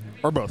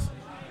 or both.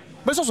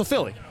 But it's also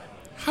Philly.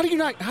 How do you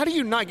not get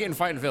in a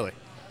fight in Philly?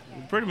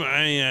 Pretty much.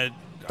 I mean,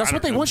 That's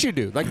what they want you to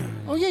do. Like,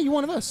 oh yeah, you're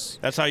one of us.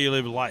 That's how you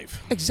live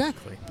life.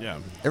 Exactly. Yeah.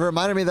 It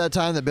reminded me of that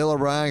time that Bill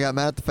O'Brien got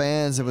mad at the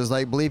fans. It was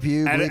like bleep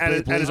you, bleep,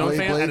 bleep, his own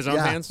fan- at his own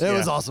yeah, fans? It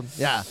was Yeah. awesome.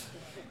 Yeah.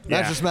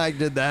 Yeah. Mattress Mac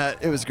did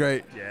that. It was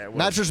great. Yeah, it was.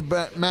 Mattress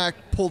Mac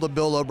pulled a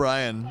Bill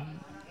O'Brien.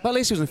 But at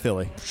least he was in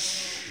Philly.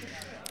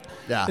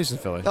 Yeah. At least in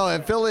Philly. Oh,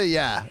 in Philly,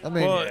 yeah. I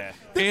mean, Well,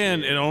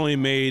 and it only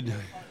made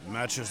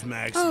Mattress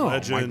Max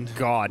legend my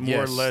God! more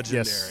Yes, legendary.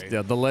 yes,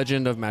 yeah, the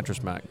legend of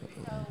Mattress Mac.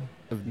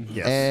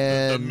 Yes,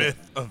 The and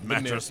myth of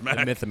Mattress Mac.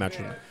 the myth of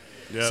Mattress Mac.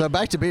 Yep. so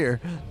back to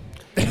beer.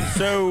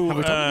 So, Have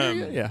we talked about it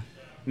yet? Yeah.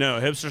 no,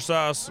 Hipster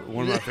Sauce,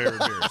 one of my favorite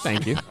beers.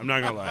 Thank you. I'm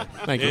not gonna lie.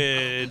 Thank you.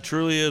 It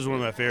truly is one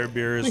of my favorite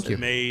beers Thank you.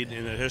 made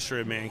in the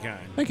history of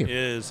mankind. Thank you. It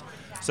is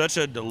such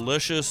a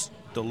delicious,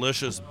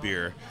 delicious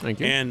beer. Thank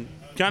you. And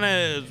kind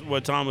of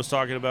what Tom was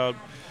talking about,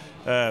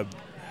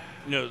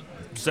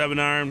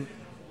 7-iron,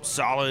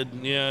 solid.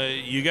 Yeah,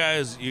 you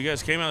guys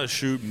came out of the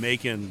chute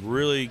making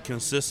really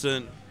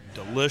consistent,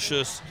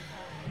 delicious,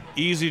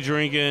 easy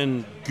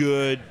drinking,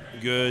 good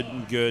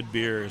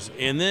beers.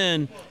 And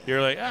then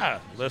you're like,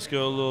 let's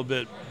go a little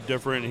bit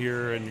different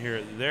here and here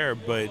and there.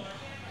 But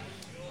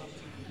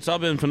it's all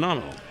been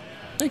phenomenal.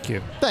 Thank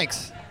you.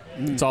 Thanks.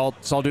 It's all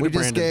due We to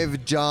just Brandon.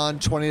 gave John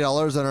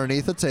 $20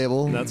 underneath the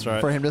table. That's right.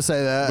 For him to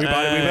say that. we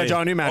bought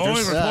John a new mattress.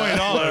 Only for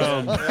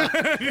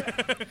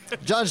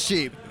 $20. John's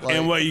cheap. Like,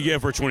 And what you get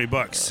for $20.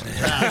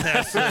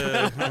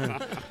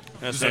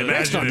 That's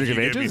Imagine if you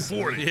gave me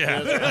 40. Yeah.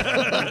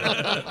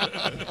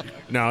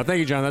 No, thank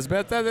you, John. That's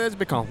a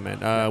big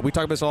compliment. We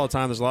talk about this all the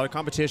time. There's a lot of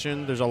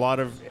competition. There's a lot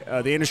of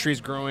the industry is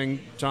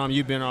growing. Tom,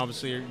 you've been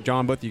obviously.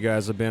 John, both of you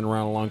guys have been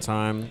around a long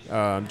time.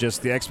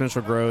 Just the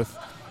exponential growth.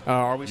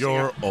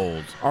 You're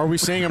old. Are we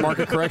seeing a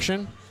market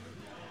correction?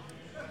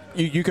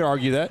 You could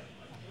argue that.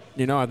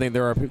 I think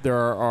there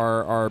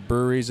are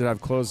breweries that have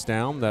closed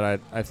down that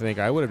I think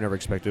I would have never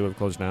expected would have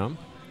closed down.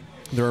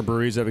 There are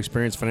breweries that have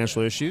experienced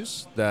financial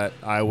issues that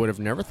I would have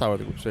never thought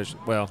would have.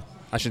 Well,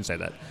 I shouldn't say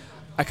that.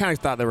 I kind of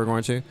thought they were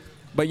going to,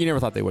 but you never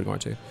thought they were going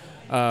to.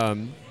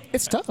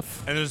 It's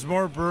tough. And there's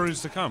more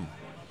breweries to come.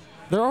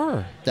 There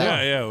are.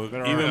 Yeah.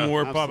 Even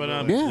more popping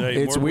up. Yeah,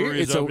 it's more weird.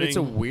 breweries It's a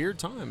opening. weird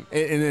time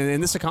in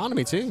this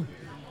economy too.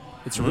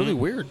 It's really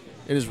weird.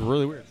 It is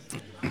really weird.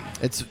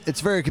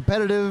 It's very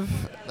competitive.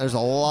 There's a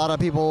lot of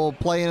people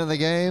playing in the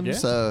game, Yeah.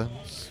 so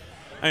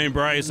I mean,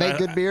 Bryce, make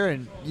good beer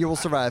and you will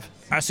survive.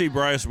 I see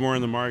Bryce more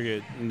in the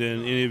market than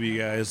any of you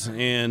guys,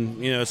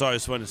 and it's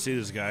always fun to see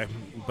this guy.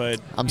 But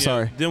I'm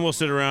sorry. Then we'll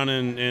sit around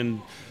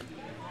and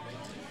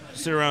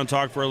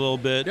talk for a little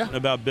bit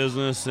about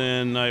business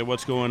and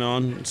what's going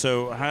on.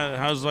 So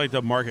how's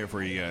the market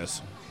for you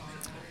guys?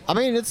 I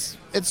mean, it's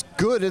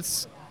good.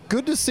 It's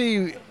good to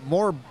see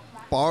more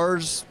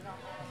bars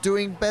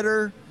doing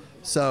better.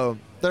 So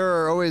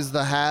there are always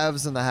the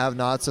haves and the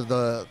have-nots of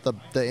the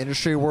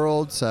industry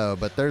world. So,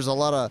 but there's a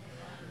lot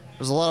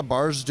of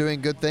bars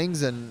doing good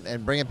things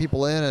and bringing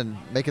people in and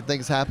making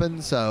things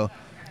happen. So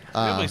You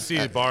definitely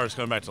see bars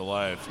coming back to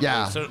life.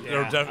 Yeah. So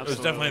it was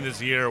definitely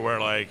this year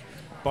where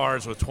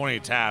bars with 20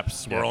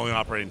 taps were only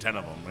operating 10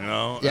 of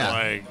them. Yeah.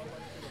 And,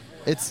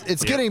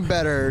 it's getting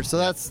better. So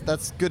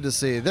that's good to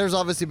see. There's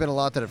obviously been a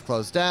lot that have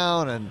closed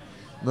down and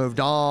moved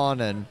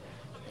on,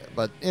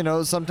 but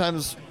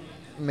sometimes.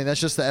 I mean,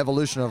 that's just the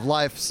evolution of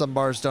life. Some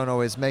bars don't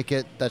always make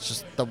it. That's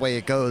just the way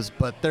it goes.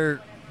 But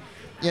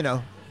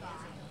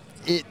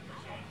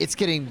it's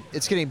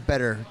getting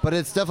better. But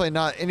it's definitely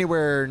not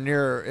anywhere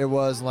near it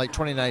was in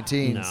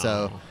 2019. No,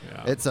 so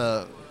yeah. it's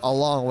a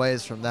long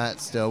ways from that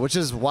still, which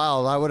is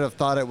wild. I would have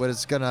thought it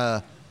was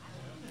gonna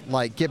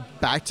get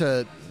back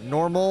to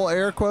normal,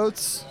 air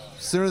quotes,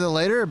 sooner than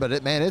later, but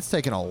it's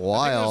taken a I think there's a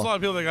while. lot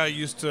of people that got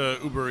used to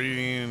Uber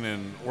eating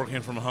and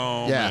working from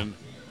home. Yeah. And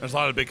there's a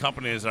lot of big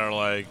companies that are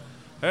like,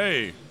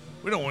 hey,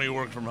 we don't want you to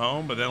work from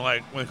home. But then,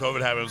 like, when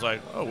COVID happened, it was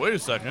like, oh, wait a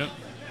second.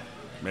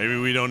 Maybe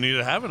we don't need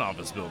to have an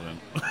office building.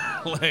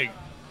 Like,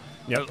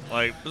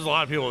 like, there's a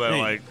lot of people that are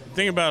like.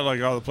 Think about,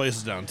 like, all the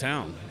places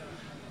downtown.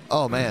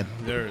 Oh, man.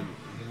 They're,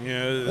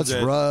 That's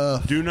that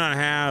rough. do not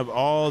have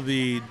all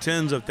the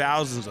tens of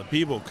thousands of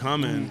people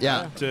coming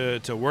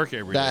to work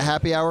every day. That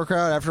happy hour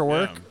crowd after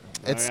work,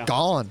 it's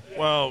gone.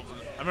 Well,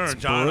 I remember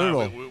It's John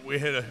brutal. and I, we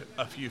hit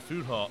a few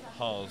food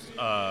halls,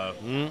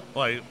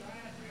 like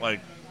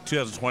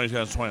 2020,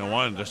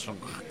 2021, just to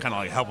kind of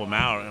like help them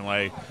out, and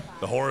like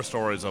the horror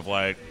stories of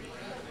like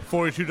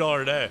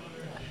 $42 a day,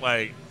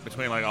 like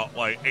between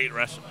like eight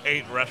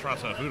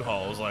restaurants and a food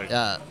hall. It was like,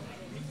 Yeah.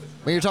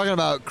 When you're talking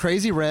about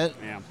crazy rent,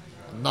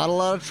 not a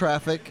lot of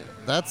traffic,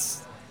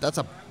 that's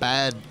a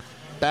bad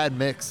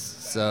mix.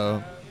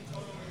 So,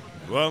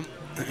 Well,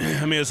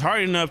 I mean, it's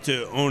hard enough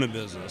to own a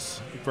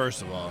business,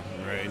 first of all,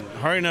 right?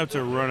 Hard enough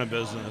to run a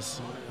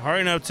business. Hard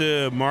enough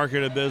to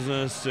market a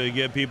business, to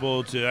get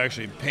people to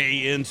actually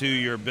pay into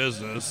your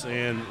business,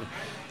 and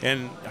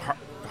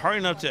hard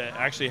enough to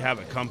actually have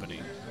a company,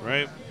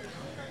 right?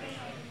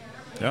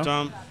 Yeah.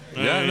 Tom?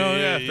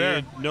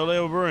 Fair. No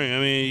Label Brewing. I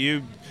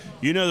mean,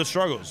 you know the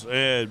struggles.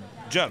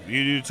 Jeff,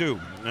 you do too.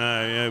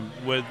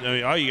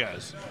 All you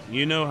guys,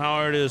 you know how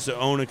hard it is to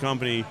own a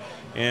company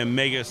and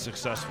make it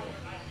successful.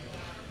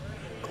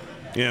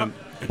 Yeah,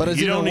 but it's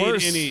you don't even need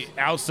worse. any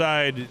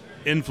outside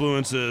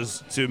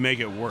influences to make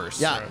it worse.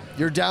 yeah,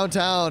 you're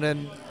downtown,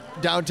 and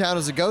downtown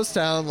is a ghost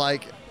town.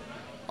 Like,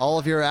 all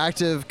of your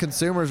active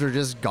consumers are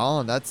just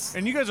gone. That's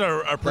and you guys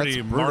are a pretty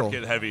that's brutal.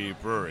 market-heavy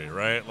brewery,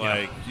 right?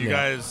 Like you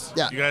guys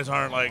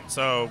aren't like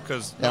so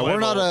because we're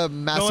not a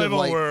massive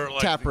we're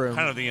tap room.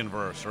 kind of the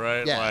inverse,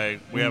 right? Yeah.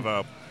 Like we have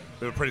a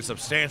pretty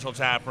substantial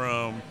tap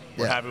room.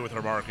 We're happy with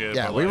our market.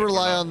 Yeah, but, we like,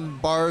 rely on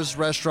bars,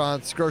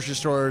 restaurants, grocery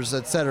stores,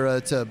 etc.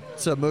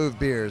 to move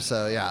beers.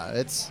 So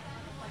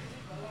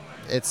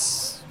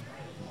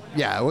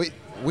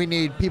we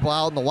need people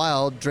out in the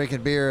wild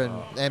drinking beer,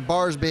 and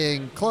bars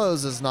being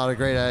closed is not a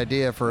great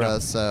idea for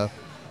us. So,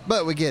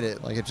 but we get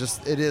it. Like it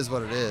is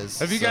what it is.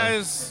 Have you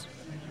guys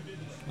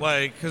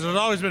like? Because there's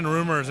always been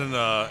rumors in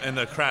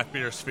the craft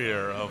beer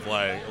sphere of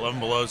like 11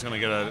 Below is going to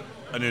get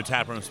a new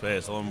tap room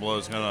space. 11 Below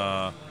is going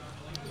to.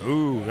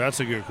 Ooh,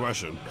 that's a good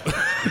question.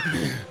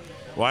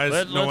 Why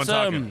is no one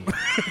talking?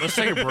 Let's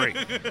take a break.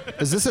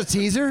 Is this a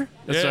teaser?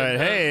 That's right.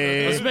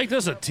 Hey, let's make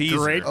this a teaser.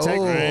 Great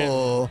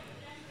Oh. Right?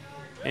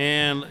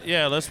 And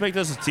let's make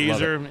this a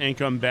teaser and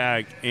come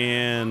back,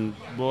 and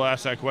we'll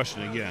ask that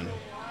question again,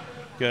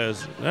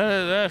 because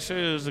that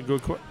actually is a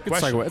good question.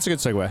 segue. It's a good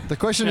segue. The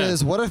question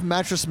is, what if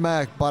Mattress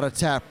Mac bought a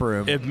tap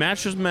room? If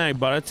Mattress Mac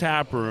bought a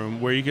tap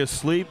room where you could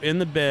sleep in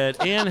the bed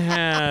and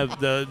have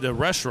the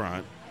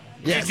restaurant.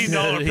 Yes.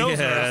 that he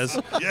has.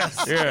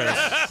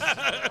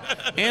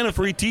 Yes. And a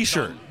free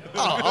T-shirt.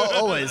 Oh,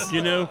 always.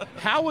 You know,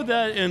 how would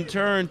that in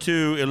turn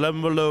to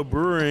 11 Below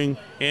Brewing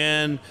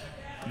and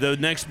the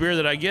next beer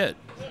that I get?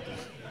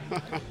 All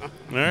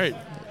right.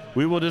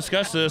 We will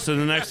discuss this in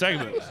the next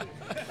segment.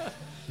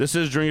 This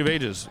is Drink of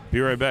Ages. Be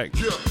right back.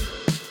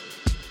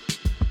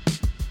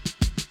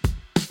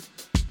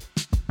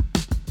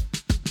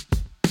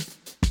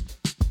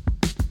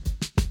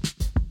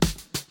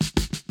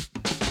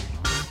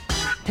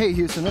 Hey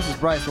Houston, this is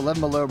Bryce with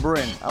 11 Below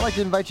Brewing. I'd like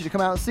to invite you to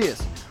come out and see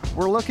us.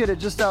 We're located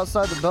just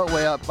outside the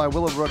Beltway up by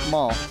Willowbrook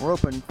Mall. We're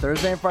open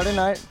Thursday and Friday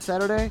night,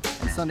 Saturday,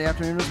 and Sunday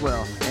afternoon as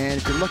well. And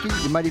if you're lucky,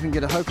 you might even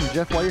get a hug from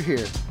Jeff while you're here.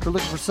 If you're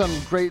looking for some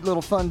great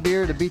little fun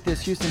beer to beat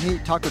this Houston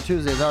heat, Taco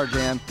Tuesday is our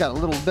jam. Got a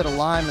little bit of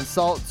lime and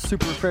salt,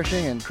 super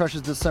refreshing, and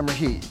crushes this summer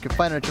heat. You can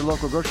find it at your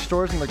local grocery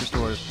stores and liquor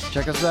stores.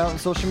 Check us out on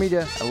social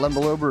media at 11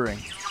 Below Brewing.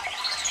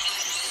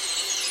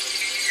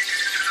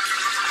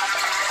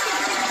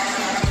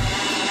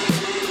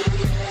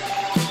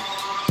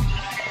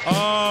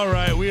 All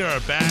right, we are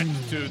back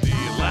to the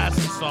last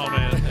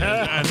installment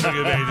at Drink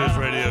of Ages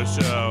radio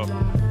show.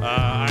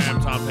 I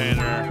am Tom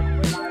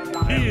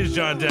Painter. He is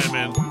John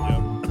Denman.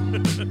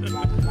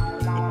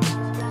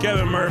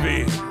 Kevin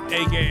Murphy,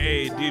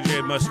 a.k.a.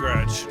 DJ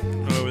Muskratch,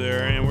 over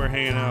there, and we're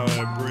hanging out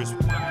at Bruce.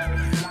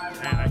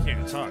 Man, I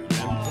can't talk,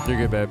 man. You're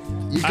good, babe.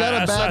 You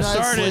got a bad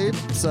night's sleep,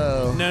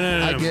 so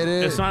No. I get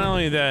it. It's not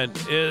only that.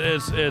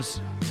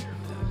 It's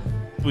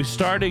we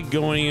started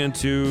going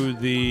into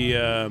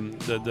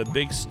the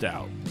big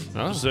stout.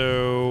 Oh.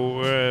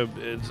 So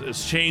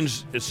it's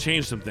changed. It's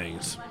changed some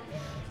things.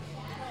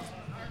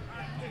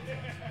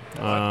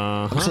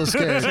 I'm so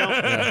scared.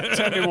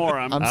 Tell me more.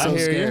 I'm so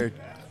scared.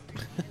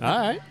 All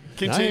right.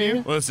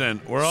 Continue.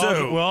 Listen, we're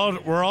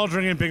all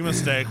drinking Big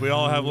Mistake. We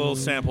all have little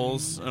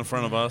samples in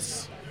front of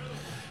us.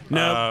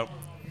 No,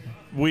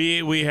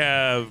 we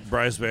have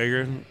Bryce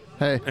Baker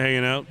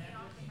hanging out,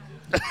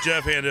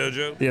 Jeff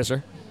Handojo, Yes,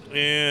 sir.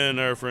 and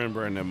our friend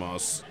Brandon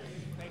Moss.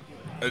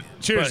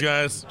 Cheers, But-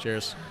 guys.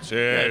 Cheers.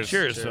 Yeah,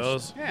 cheers,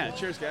 fellas. Yeah,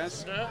 cheers,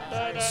 guys.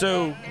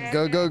 So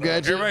Go,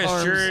 Gadget. everybody's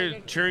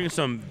Arms. cheering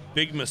some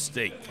Big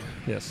Mistake.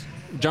 Yes.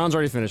 John's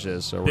already finished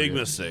his. So Big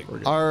mistake.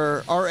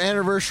 Our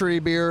anniversary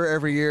beer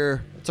every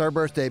year. It's our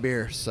birthday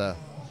beer. So,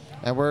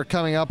 and we're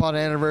coming up on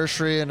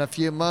anniversary in a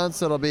few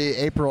months. It'll be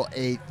April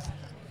 8th.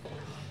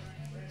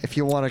 If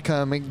you want to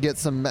come and get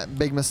some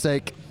Big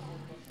Mistake,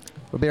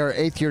 it'll be our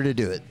 8th year to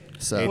do it.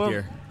 So 8th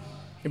year.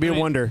 It'd be a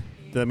wonder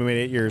that we made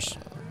 8 years.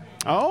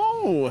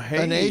 Oh,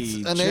 hey, an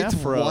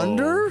eighth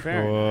wonder.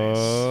 Very nice.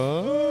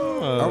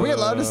 Are we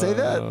allowed to say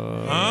that?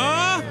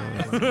 Huh?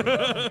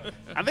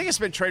 I think it's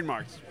been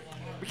trademarked.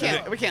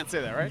 We can't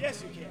say that, right?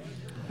 Yes, you can.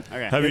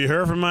 Okay. Have you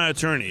heard from my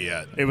attorney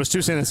yet? It was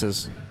 2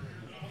 sentences,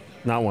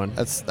 not one.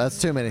 That's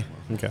too many.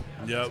 Okay.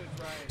 Yep.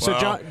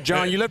 So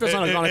John, you left us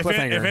on a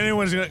cliffhanger. If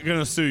anyone's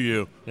gonna sue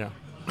you, yeah.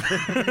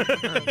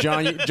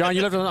 John,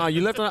 you left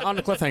on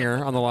a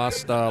cliffhanger on the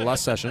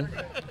last session.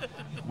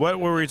 What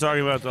were we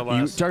talking about the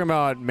last? You talking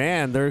about,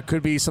 man, there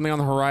could be something on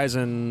the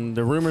horizon.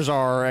 The rumors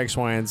are X,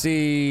 Y, and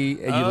Z.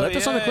 And you left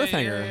us on the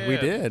cliffhanger. Yeah. We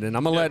did, and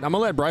I'm gonna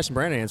let Bryce and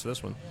Brandon answer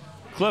this one.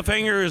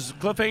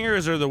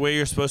 Cliffhangers are the way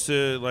you're supposed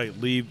to like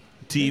leave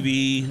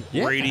TV,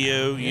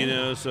 radio, you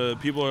know, so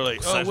people are like,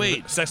 oh,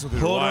 wait,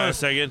 hold on a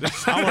second.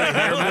 I want to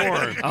hear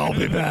more. I'll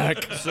be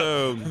back.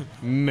 So,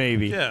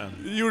 maybe. Yeah.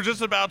 You were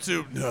just about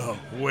to, no,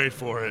 wait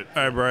for it.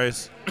 All right,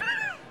 Bryce.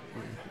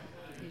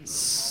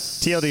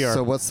 TLDR.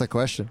 So what's the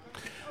question?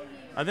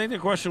 I think the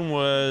question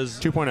was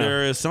 2.0.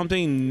 There is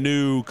something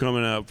new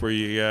coming up for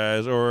you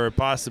guys, or a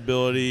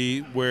possibility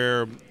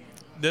where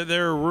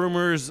there are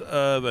rumors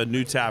of a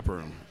new tap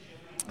room.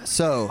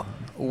 So,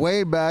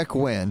 way back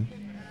when,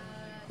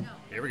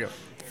 here we go,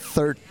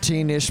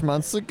 13-ish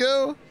months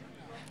ago,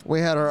 we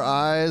had our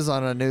eyes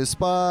on a new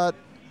spot,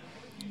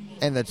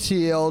 and the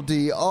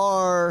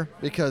TLDR,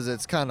 because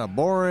it's kind of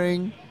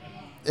boring,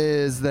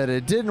 is that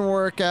it didn't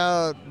work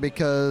out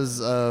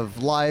because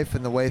of life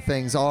and the way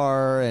things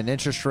are and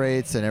interest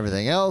rates and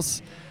everything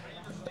else,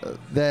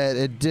 that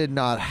it did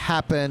not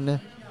happen.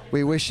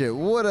 We wish it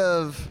would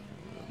have,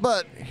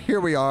 but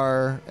here we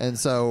are, and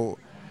so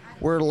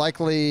we're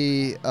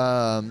likely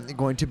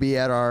going to be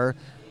at our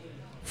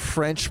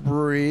French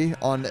brewery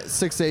on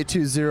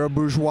 6820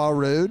 Bourgeois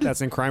Road.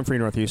 That's in crime-free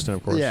North Houston,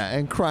 of course. Yeah,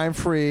 in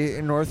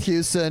crime-free North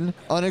Houston,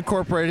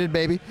 unincorporated,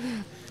 baby.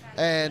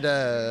 And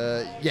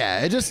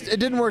it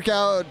didn't work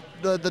out.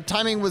 The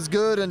timing was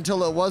good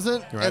until it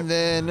wasn't, right. And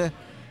then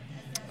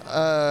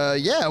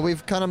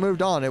we've kind of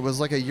moved on. It was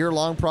like a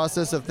year-long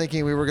process of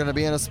thinking we were going to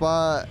be in a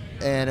spot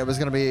and it was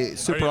going to be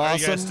super awesome. Are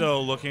you guys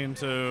still looking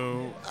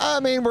to?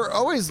 I mean, we're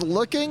always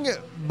looking,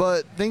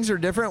 but things are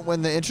different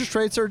when the interest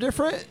rates are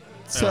different.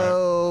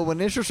 So when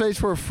interest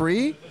rates were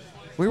free,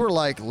 we were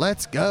like,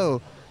 let's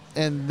go.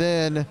 And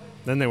then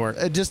they weren't.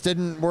 It just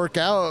didn't work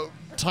out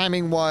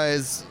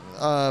timing-wise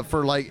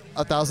for like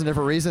 1,000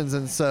 different reasons.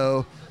 And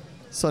so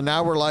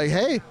now we're like,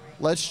 hey,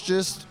 let's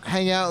just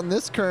hang out in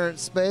this current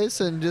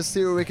space and just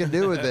see what we can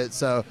do with it.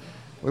 So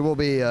we will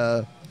be,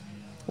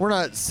 we're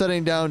not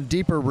setting down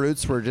deeper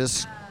roots. We're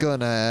just going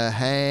to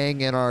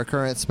hang in our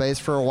current space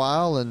for a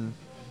while and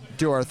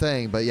do our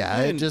thing. But yeah,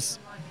 it just,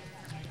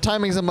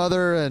 timing's a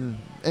mother and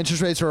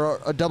interest rates are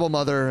a double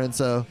mother. And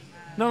so,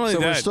 not only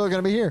that, we're still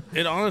going to be here.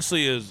 It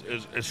honestly is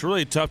it's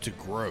really tough to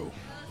grow,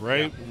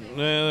 right?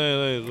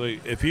 Yeah.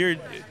 Like if you're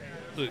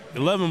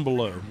 11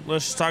 below,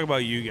 let's just talk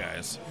about you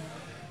guys.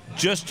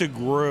 Just to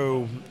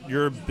grow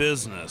your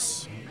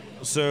business.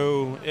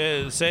 So,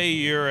 say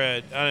you're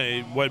at,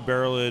 what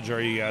barrelage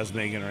are you guys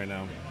making right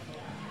now?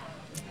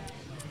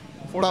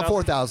 About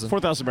 4,000.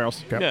 4,000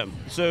 barrels. Okay. Yeah.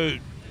 So,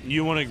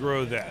 you want to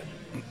grow that.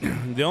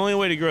 The only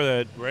way to grow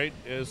that, right,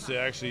 is to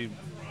actually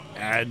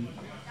add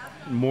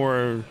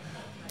more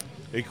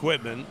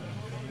equipment.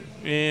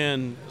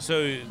 And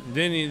so,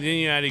 then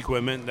you add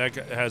equipment. That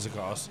has a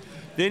cost.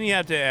 Then you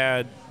have to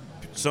add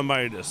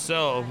somebody to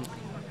sell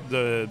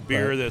the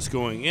beer that's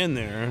going in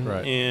there,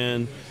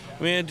 and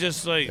I mean,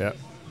 just like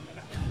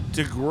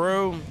to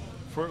grow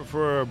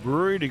for a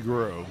brewery to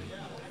grow.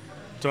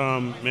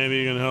 Tom, maybe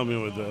you can help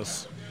me with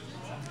this,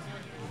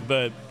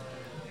 but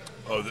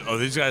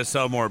these guys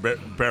sell more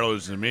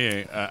barrels than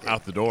me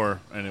out the door,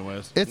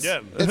 anyways. It's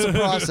a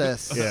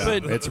process. It's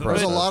a process.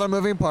 There's a lot of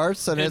moving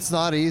parts, and it's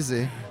not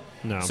easy.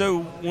 No.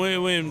 So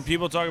when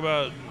people talk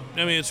about,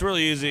 I mean, it's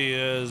really easy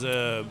as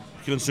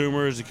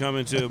consumers to come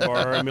into a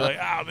bar and be like,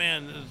 "Oh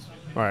man,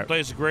 this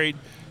place is great."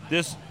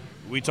 This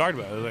we talked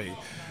about. It was like,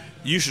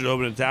 you should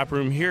open a tap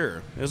room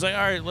here. It's like, all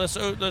right, let's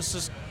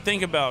just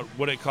think about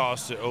what it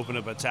costs to open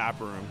up a tap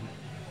room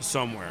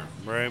somewhere,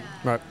 right?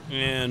 Right.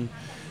 And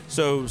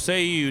so,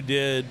 say you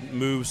did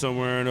move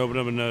somewhere and open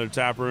up another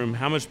tap room.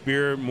 How much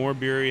more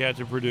beer you have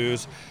to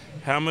produce?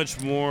 How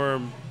much more?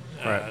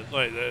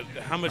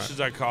 How much does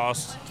that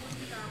cost?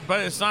 But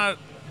it's not.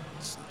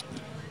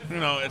 You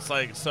know, it's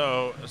like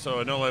so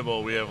at No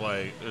Label we have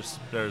like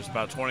there's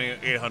about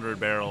 2,800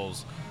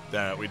 barrels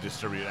that we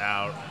distribute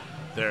out.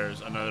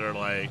 There's another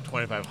like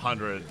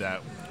 2,500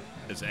 that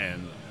is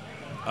in.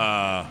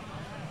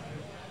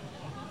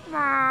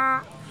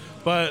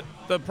 But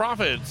the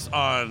profits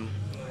on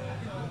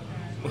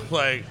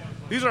like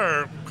these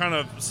are kind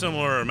of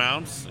similar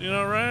amounts, you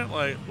know, right?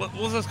 Like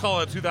let's just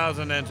call it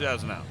 2,000 and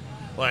 2,000 out.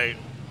 but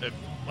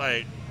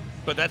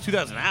that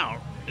 2,000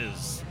 out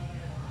is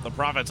the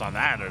profits on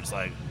that are just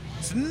like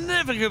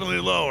significantly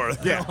lower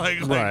than Yeah.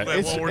 like Right.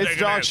 what we're It's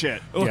taking dog in.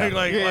 shit.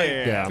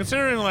 Yeah.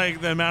 Considering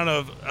like the amount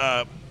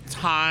of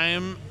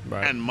time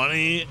Right. and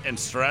money and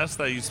stress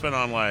that you spend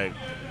on like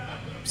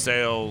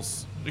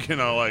sales,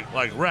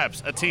 like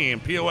reps, a team,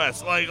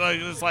 POS,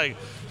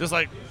 just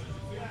like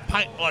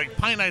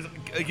pint nights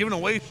giving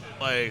away,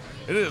 like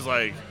it is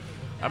like.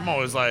 I'm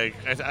always like,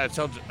 I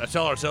tell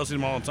our sales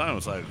team all the time,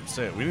 it's like,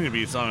 we need to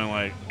be selling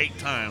like 8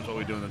 times what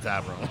we do in the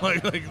tap room.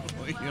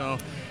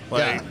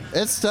 Yeah,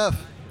 it's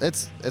tough.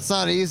 It's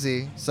not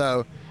easy.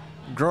 So,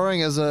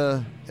 growing is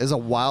a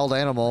wild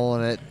animal,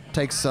 and it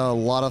takes a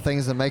lot of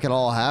things to make it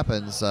all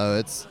happen. So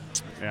it's,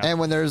 and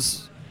when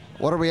there's,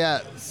 what are we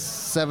at,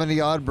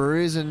 70 odd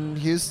breweries in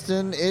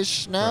Houston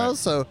ish now. Right.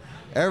 So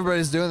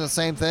everybody's doing the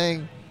same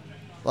thing.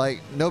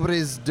 Like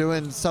nobody's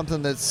doing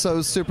something that's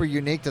so super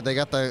unique that they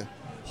got the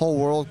whole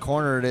world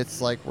cornered. It's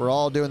like we're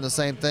all doing the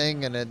same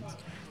thing, and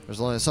there's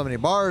only so many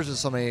bars and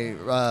so many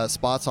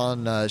spots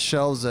on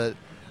shelves at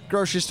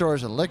grocery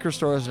stores and liquor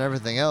stores and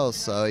everything else.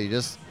 So you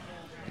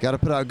got to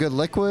put out good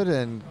liquid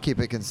and keep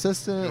it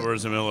consistent.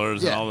 Millers and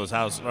Millers and all those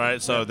houses,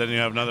 right? So then you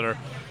have another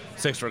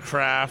 6 for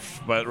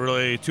craft, but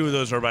really 2 of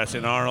those are by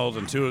St. Arnold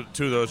and two of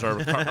those are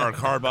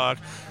Cardbox.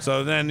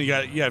 So then you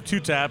have 2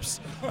 taps.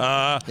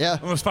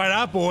 Let's find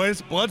out,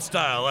 boys. Blood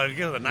style, like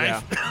get the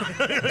knife.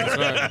 That's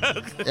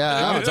right.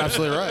 Yeah, that's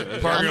absolutely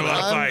right. Parking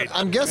lot fight.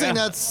 I'm guessing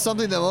that's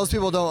something that most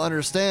people don't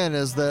understand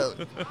is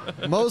that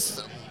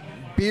most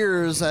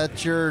beers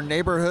at your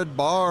neighborhood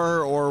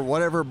bar or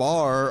whatever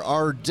bar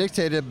are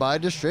dictated by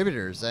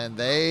distributors, and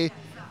they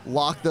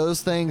lock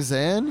those things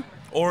in.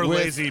 Or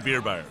lazy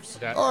beer buyers.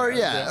 Or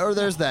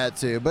there's that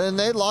too. But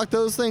they lock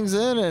those things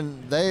in,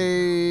 and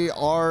they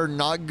are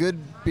not good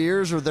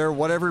beers, or they're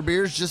whatever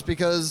beers, just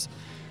because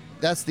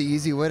that's the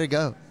easy way to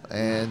go.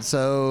 And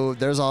so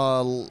there's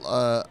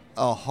a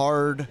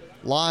hard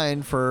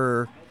line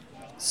for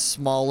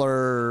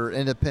smaller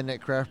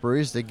independent craft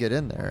breweries to get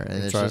in there,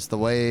 and it's just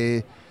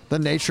the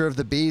nature of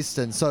the beast.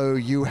 And so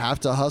you have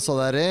to hustle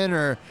that in,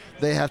 or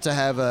they have to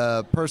have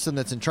a person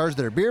that's in charge of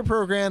their beer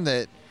program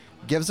that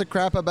gives a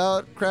crap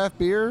about craft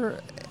beer,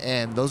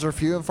 and those are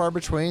few and far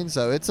between.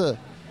 So it's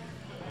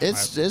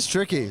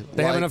tricky.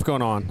 They have enough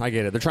going on. I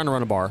get it. They're trying to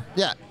run a bar.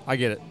 Yeah, I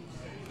get it.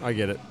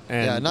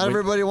 And not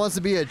everybody wants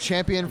to be a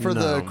champion for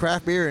the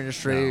craft beer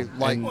industry.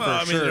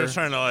 They're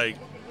trying to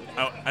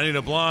I need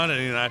a blonde, I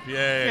need an IPA.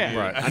 Yeah.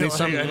 Right. I need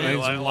some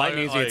light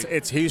music.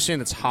 It's Houston.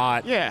 It's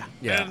hot. Yeah.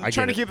 Yeah. And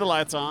trying to keep the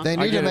lights on. They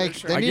need to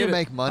make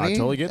money I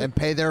totally get it. and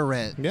pay their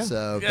rent. Yeah.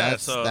 So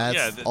that's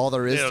all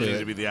there is they don't to need it.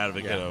 to be the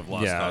advocate of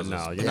lost causes.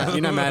 No, you're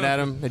not mad at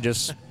him. It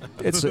is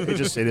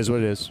what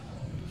it is.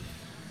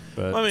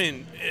 But I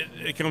mean,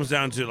 it comes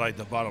down to like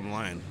the bottom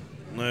line.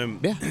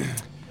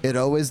 It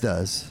always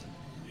does.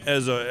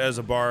 As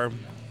a bar,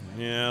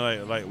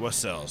 like what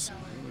sells,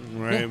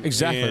 right? Yeah,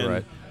 exactly And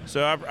right.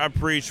 So I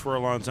preached for a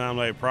long time,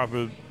 like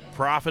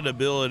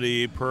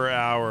profitability per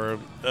hour,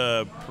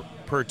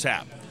 per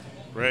tap,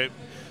 right?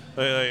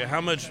 Like how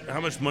much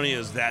money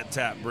is that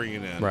tap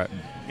bringing in? Right.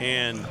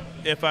 And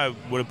if I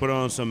would have put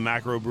on some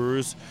macro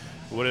brews,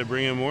 would it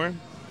bring in more?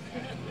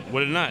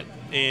 Would it not?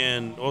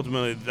 And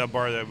ultimately, that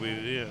bar that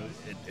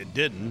it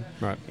didn't.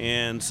 Right.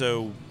 And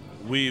so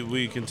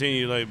we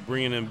continue like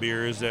bringing in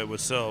beers that would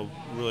sell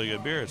really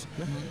good beers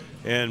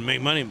and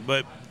make money,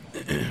 but.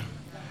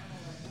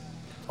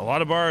 A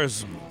lot of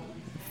bars.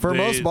 For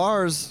most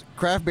bars,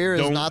 craft beer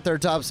is not their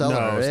top seller.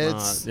 No,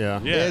 it's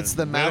not. Yeah. It's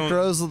the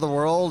macros of the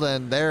world,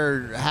 and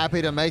they're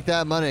happy to make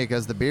that money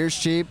because the beer's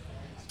cheap,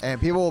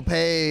 and people will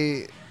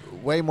pay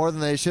way more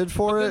than they should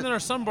for But it. then there are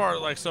some bars,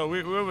 like, so we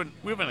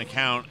have an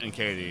account in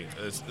Katy.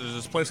 There's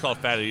this place called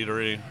Fat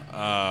Eatery,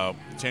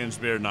 Change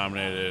Beer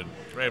nominated.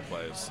 Great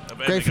place.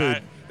 Great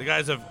food. The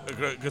guy's a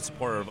good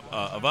supporter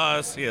of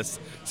us. He has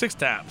 6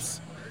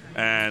 taps,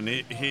 and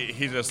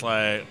he just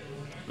like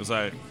was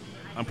like,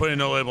 I'm putting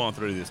no label on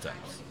 3 of these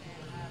taps,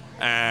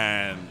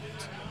 and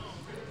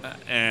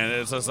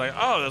it's just like,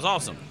 oh, that's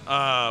awesome.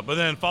 But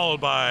then followed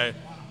by,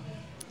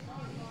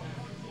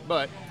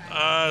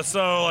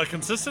 so like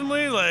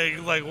consistently,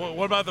 like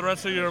what about the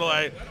rest of your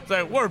like? It's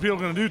like, what are people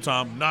gonna do,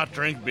 Tom? Not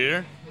drink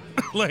beer?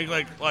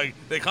 like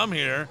they come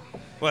here,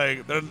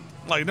 like they're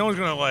like no one's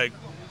gonna like,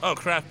 oh,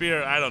 craft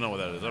beer. I don't know what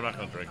that is. I'm not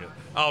gonna drink it.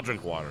 I'll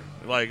drink water.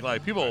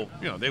 Like people,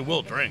 they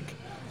will drink.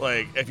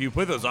 Like if you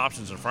put those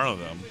options in front of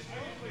them,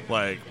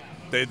 like.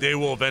 They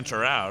will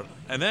venture out,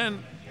 and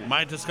then you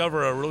might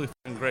discover a really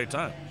fucking great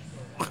time.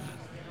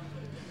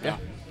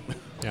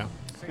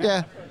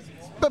 Yeah.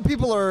 But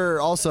people are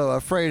also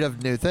afraid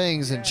of new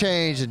things and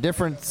change and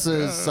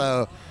differences,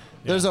 so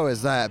there's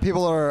always that.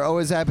 People are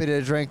always happy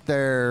to drink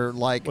their,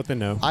 like, what they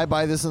know. I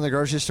buy this in the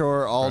grocery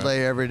store all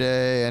day, every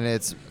day, and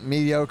it's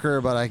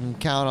mediocre, but I can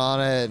count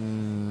on it,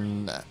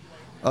 and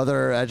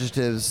other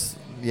adjectives.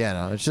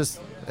 It's just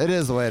It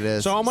is the way it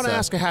is. So I'm going to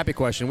ask a happy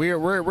question.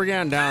 We're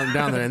getting down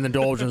there in the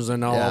indulgence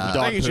and all of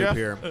dog poop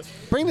here.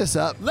 Bring this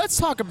up. Let's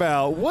talk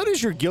about what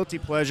is your guilty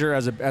pleasure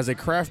as a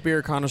craft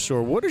beer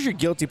connoisseur. What is your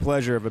guilty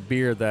pleasure of a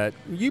beer that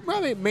you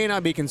probably may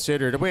not be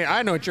considered? Wait,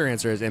 I know what your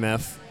answer is,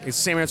 MF. It's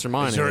the same answer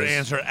mine is. Your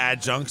answer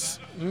adjuncts.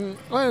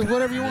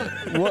 Whatever you want.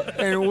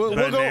 And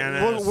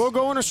we'll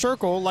go in a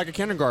circle like a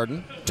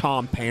kindergarten.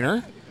 Tom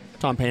Painter.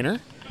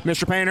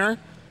 Mr. Painter,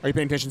 are you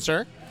paying attention,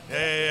 sir?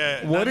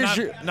 Yeah. What is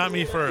not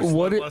me first.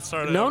 Let's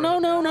start it. No. Oh, no.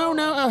 Oh,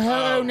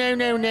 no.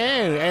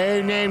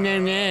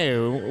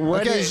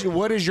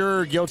 What is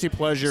your guilty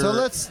pleasure? So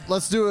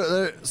let's do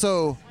it.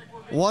 So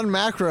one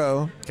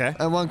macro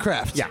and one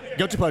craft. Yeah,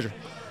 guilty pleasure.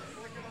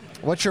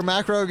 What's your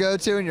macro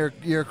go-to and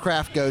your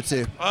craft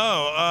go-to?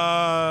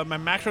 My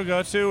macro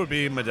go-to would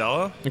be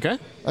Modelo. Okay.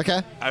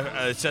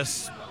 It's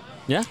just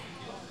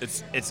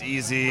it's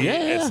easy.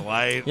 Yeah. It's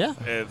light. Yeah.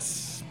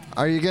 It's.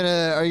 Are you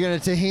gonna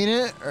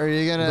tahini it? Or are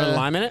you gonna put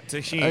lime in it?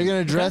 Tahini. Are you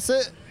gonna dress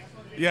it?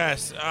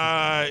 Yes.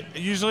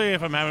 Usually,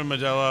 if I'm having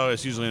Modelo,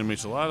 it's usually in a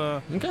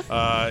michelada. Okay.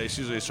 It's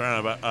usually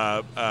surrounded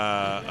by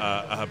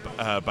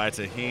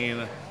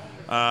tahini.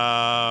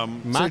 So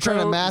you're trying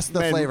to mask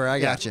the flavor. I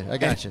got you.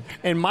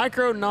 And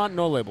micro,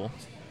 no label.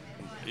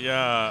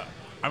 Yeah.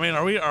 I mean,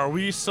 are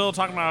we still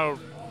talking about?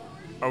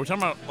 Are we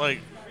talking about like?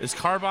 Is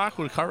Carbach?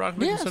 Would Carbach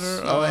be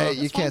considered? Oh, hey,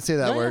 you can't say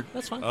that word.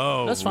 That's fine.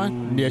 Oh, that's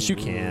fine. Yes, you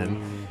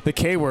can. The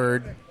K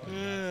word.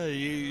 Yeah,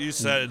 you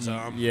said it,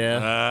 Tom.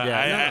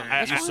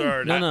 Yeah.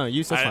 Sorry. No,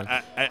 you said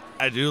fine.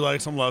 I do like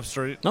some Love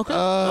Street. Okay.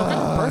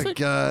 Perfect.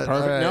 God.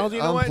 Perfect. Right. No, you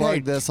know what?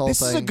 Unplug this whole this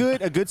thing. is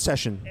a good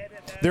session.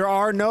 There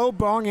are no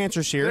wrong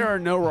answers here. There are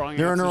no wrong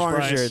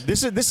answers.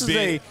 This is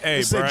a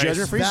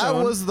judgment-free That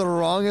zone. was the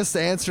wrongest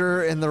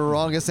answer in the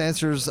wrongest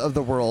answers of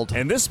the world.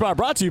 And this spot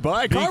brought to you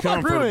by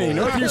Carbach Brewing,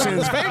 North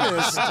Houston's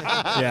famous.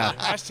 Yeah.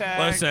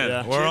 Hashtag.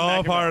 Listen, we're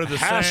all part of the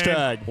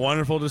Hashtag. same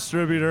wonderful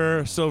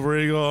distributor, Silver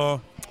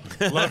Eagle.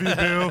 Love you,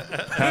 Boo.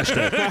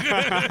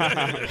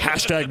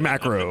 Hashtag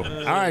macro.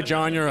 All right,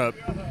 John, you're up.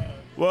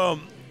 Well,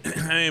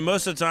 I mean,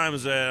 most of the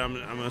times that I'm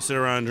going to sit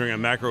around and drink a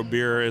macro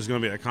beer is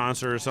going to be at a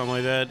concert or something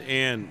like that.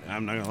 And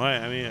I'm not going to lie,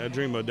 I mean, I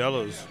drink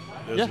Modelo's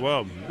as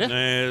well. Yeah.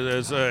 And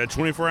there's a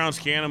 24-ounce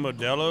can of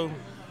Modelo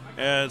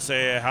at,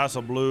 say, a House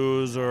of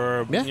Blues or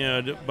a bunch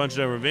of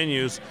different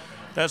venues.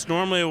 That's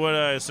normally what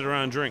I sit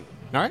around and drink.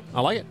 All right,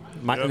 I like it.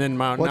 And then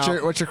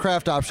what's your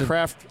craft option?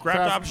 Craft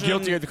option?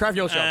 Guilty. The craft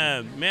guilty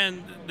shop.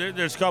 Man,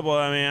 there's a couple.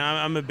 I mean,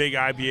 I'm a big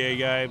IPA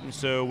guy,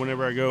 so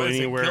whenever I go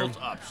anywhere. It's a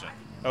guilt option.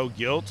 Oh,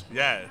 guilt?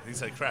 Yeah, he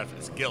said craft.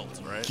 It's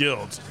guilt, right?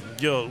 Guilt.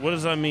 What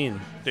does that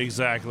mean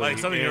exactly? Like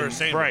something you're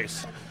ashamed of.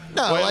 Bryce.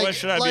 No, what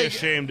should I be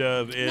ashamed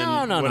of?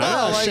 No,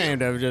 not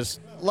ashamed of. Just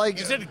like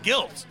you said,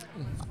 guilt.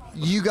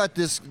 You got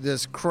this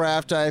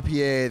craft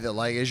IPA that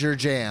like is your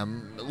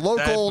jam.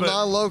 Local,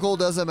 non-local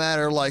doesn't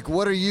matter. Like,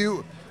 what do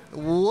you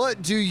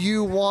want to be?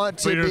 You're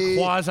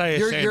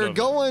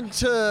going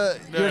to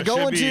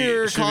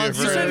your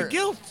concert. You said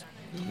guilt.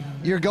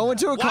 You're going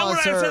to a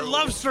concert. Why would I say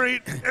Love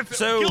Street if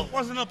guilt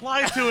wasn't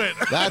applied to it?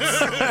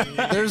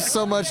 There's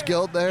so much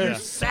guilt there. You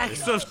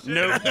sacks of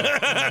nope.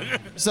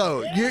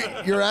 So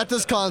you're at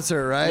this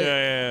concert, right?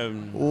 Yeah.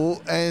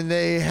 And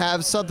they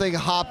have something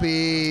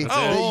hoppy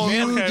that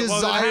you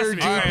desire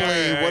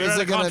deeply. What is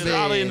it going to be?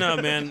 Oddly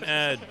enough, man.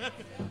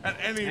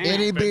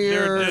 Any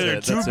beer. There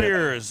are two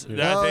beers.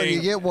 No,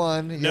 you get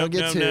one. You don't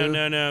get two.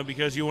 No,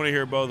 because you want to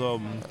hear both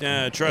of them.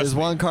 Trust me. Is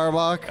one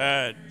Carbach?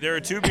 There are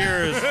two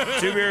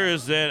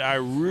beers that I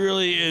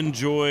really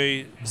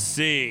enjoy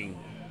seeing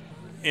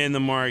in the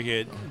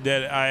market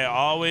that I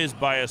always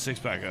buy a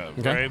 6-pack of,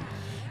 right?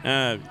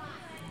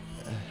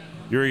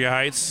 Eureka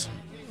Heights,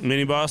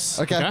 Mini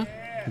Boss. Okay.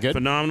 Good.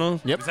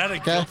 Phenomenal. Yep. Is that a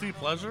guilty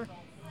pleasure?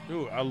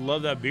 Ooh, I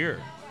love that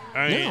beer.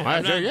 I mean,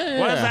 why does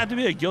it have to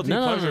be a guilty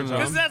pleasure, Tom?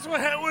 Because that's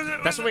what was it.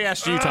 That's what we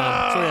asked you,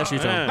 Tom.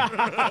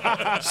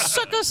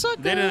 Sucker.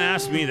 They didn't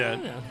ask me that.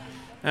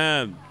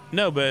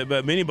 No,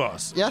 but Mini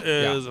Boss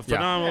is a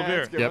phenomenal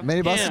beer. Yep.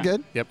 Mini Boss is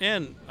good. Yep.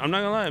 And I'm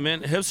not gonna lie,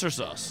 man, Hipster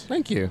Sauce.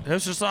 Thank you.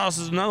 Hipster Sauce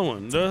is another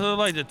one. Those are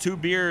like the two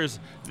beers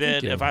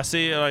that if I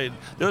see, like,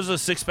 those are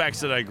 6-packs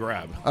that I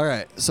grab. All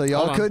right, so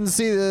y'all couldn't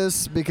see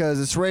this because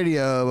it's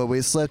radio, but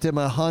we slipped him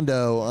a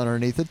hundo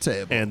underneath the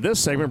table. And this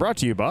segment brought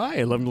to you by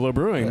 11 Below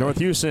Brewing, North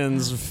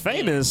Houston's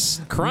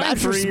famous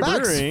crime-free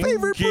brewing.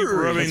 Favorite Keep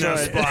brewery. rubbing that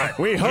spot.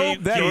 We hope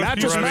that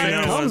Mattress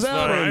Mac comes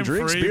out and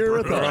drinks beer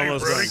with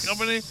us.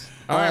 Company.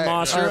 All right,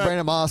 Moss. All right,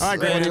 Brandon Moss. All right,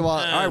 What do you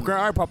want? All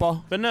right,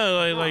 Papa. But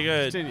no, like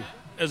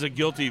as a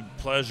guilty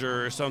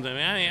pleasure or something.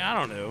 I mean, I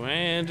don't know,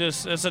 man.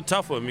 Just it's a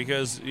tough one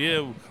because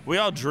we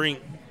all drink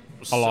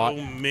so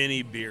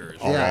many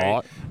beers,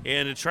 right?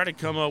 And to try to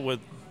come up with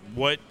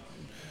what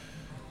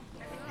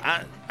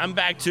I am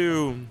back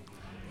to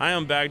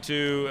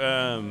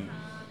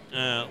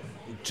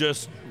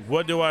just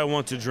what do I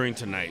want to drink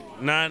tonight?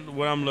 Not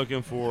what I'm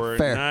looking for.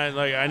 Fair. Not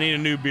like I need a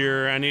new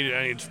beer. I need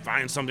to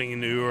find something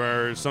new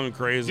or something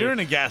crazy. You're in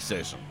a gas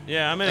station.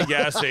 Yeah, I'm in a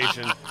gas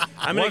station.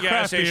 What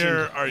craft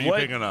beer are you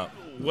picking up?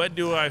 What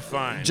do I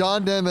find?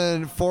 John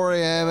Denman, 4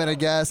 a.m. at a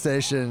gas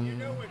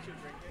station.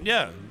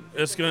 Yeah.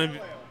 It's going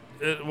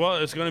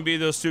to be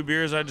those two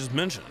beers I just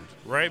mentioned,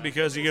 right?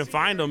 Because you can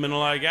find them in a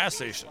lot of gas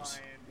stations.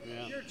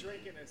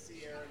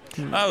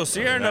 Oh,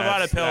 Sierra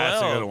Nevada Pale Ale.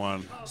 That's a good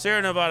one.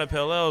 Sierra Nevada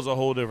Pale Ale is a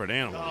whole different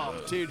animal. Oh,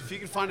 dude, if you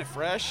can find it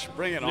fresh,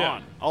 bring it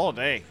on all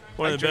day.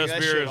 One of the best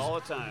beers all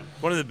the time.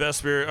 One of the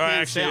best beer.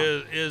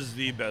 Actually, is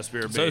the best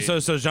beer. So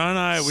John and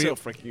I, so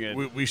freaking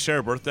good. We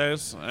share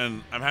birthdays,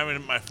 and I'm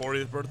having my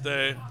 40th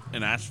birthday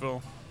in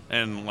Asheville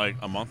in like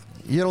a month.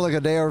 You don't look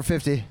a day over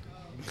 50.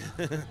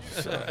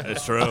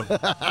 It's true.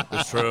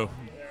 It's true.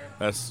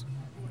 That's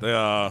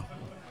the.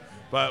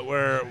 But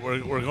we're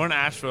going to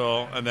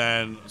Asheville, and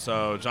then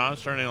so John's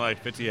turning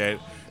like 58,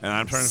 and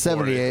I'm turning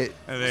 78,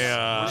 40, and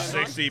they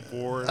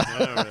 64.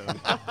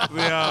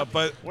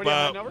 But what do you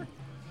have number?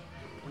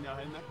 When y'all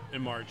heading there?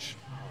 In March.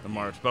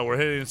 But we're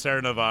hitting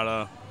Sierra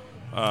Nevada.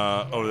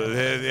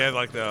 They had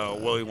like the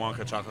Willy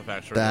Wonka chocolate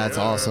factory. That's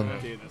awesome.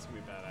 Dude, that's gonna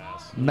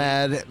be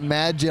badass.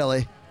 Mad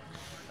jelly.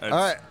 All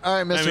right,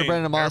 Mr.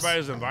 Brandon Moss.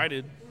 Everybody's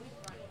invited.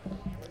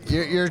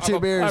 Your two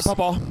beers. All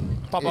right,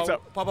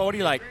 Papa, what do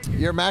you like?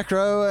 Your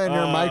macro and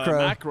your micro.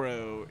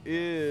 Macro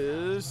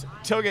is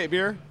tailgate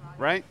beer,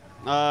 right?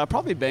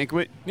 Probably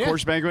Banquet,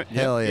 Coors Banquet.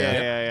 Hell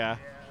yeah.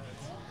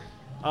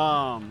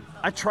 Yeah.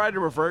 I tried to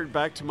revert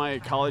back to my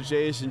college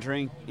days and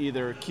drink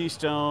either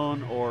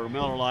Keystone or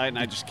Miller Lite, and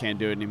I just can't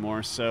do it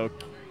anymore. So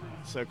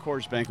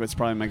Coors Banquet's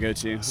probably my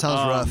go-to.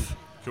 Sounds rough.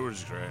 Coors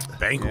is great.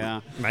 Banquet. Yeah.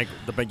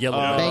 The big yellow.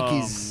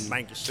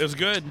 Bankies. It was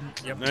good.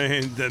 Yep.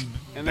 And the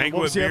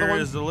Banquet the other beer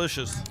one? is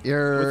delicious.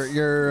 Your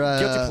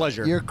guilty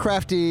pleasure. Your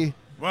crafty.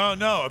 Well,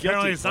 no.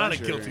 Apparently, Guilty it's not a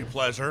pleasure. guilty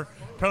pleasure.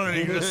 Apparently,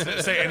 you can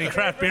just say any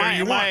craft beer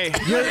you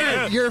want.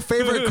 Your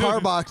favorite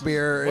Carbach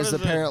beer is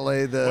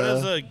apparently the. What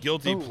is a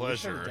guilty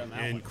pleasure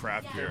in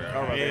craft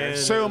beer?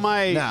 So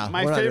my we're not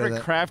doing favorite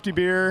that. crafty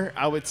beer,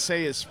 I would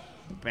say, is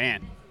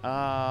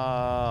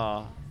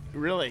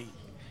really.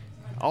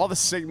 All the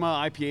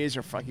Sigma IPAs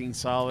are fucking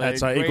solid.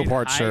 That's Great equal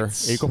parts, heights.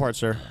 sir. Equal parts,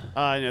 sir.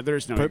 No,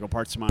 there's no equal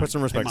parts to mine. Put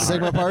some respect on it.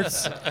 Sigma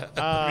parts.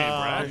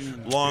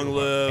 Long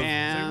live.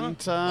 And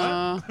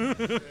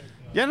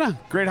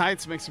Great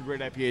Heights makes some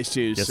great IPAs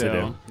too. Yes, so, they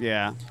do.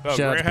 Yeah. Oh, Shout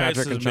out to Great Heights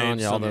Patrick has and John. made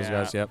Yeah, all some those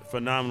guys. Yep.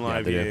 phenomenal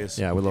Yeah, they do. IPAs.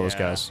 Yeah, we love those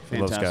guys. We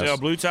love those fantastic. guys.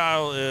 Yeah, Blue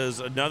Tile is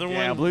another one.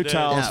 Yeah, Blue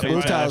Tile is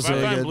Blue Tile's If I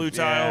really find good. Blue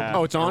Tile. Yeah.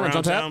 Oh, it's on. It's on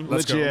around tap. town,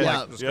 Let's go. legit.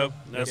 Yeah. Yep,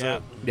 that's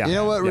it. Yeah. You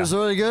know what Yeah. was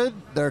really good?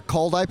 Their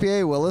cold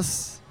IPA,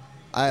 Willis.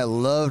 I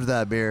loved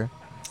that beer.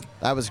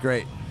 That was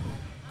great.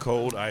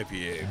 Cold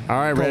IPA. All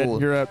right, Red,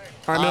 Cold. you're up.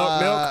 All right,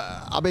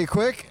 milk. I'll be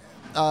quick.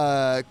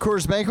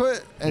 Coors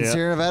Banquet and Yeah.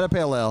 Sierra Nevada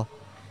Pale Ale.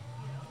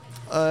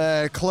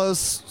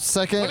 Close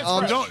second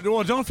on.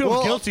 Don't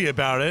feel guilty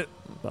about it.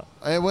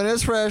 And when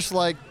it's fresh,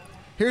 like,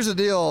 here's the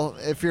deal.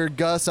 If you're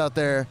Gus out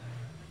there,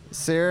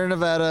 Sierra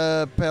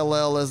Nevada Pale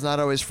Ale is not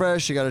always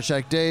fresh. You got to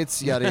check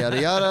dates, yada,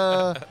 yada,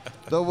 yada.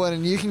 But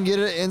when you can get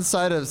it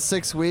inside of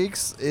 6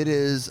 weeks, it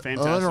is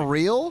Fantastic.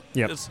 unreal.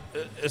 Yep. It's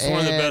one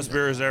of the And- best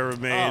beers ever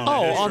made. in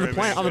Oh, history on the of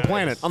planet.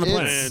 On the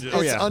mankind.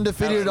 planet. It's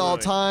undefeated all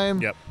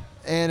time. Yep.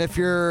 And if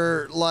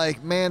you're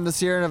like, man, the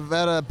Sierra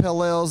Nevada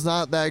Pale Ale's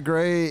not that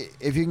great,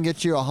 if you can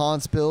get you a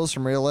Hans Pils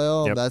from Real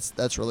Ale, Yep.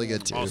 that's really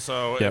good too.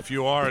 Also, Yep. if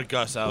you are a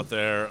Gus out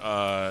there,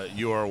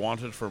 you are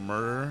wanted for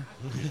murder,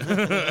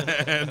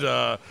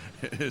 and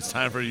it's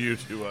time for you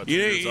to turn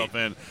yourself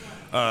in.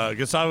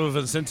 Gustavo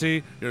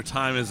Vincenti, your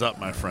time is up,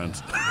 my friend.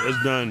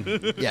 It's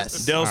done.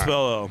 Yes. Del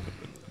Spello.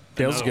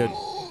 Dale's good.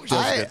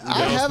 I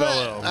haven't had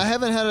a I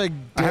haven't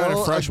had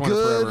a fresh one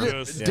good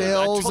forever.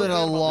 Dale's in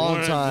a long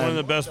One of time.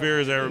 the best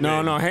beers ever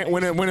No, made.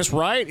 no. When it's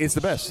right, it's the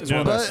best. It's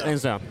one of the But- best,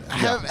 hands down.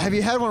 Have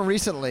you had one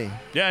recently?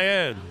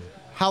 Yeah.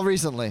 How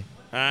recently?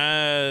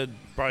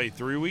 Probably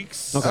 3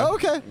 weeks. Oh,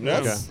 okay.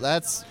 Yeah.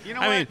 That's You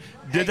know I what? mean,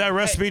 did that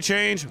recipe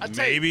change? I'll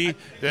tell you, Maybe.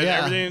 Did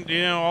Yeah.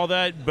 everything, all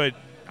that, but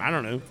I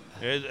don't know.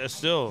 It's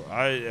still,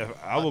 I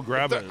will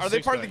grab it. Are they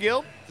part of the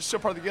guild? They're still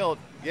part of the guild.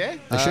 Yeah.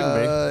 They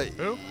shouldn't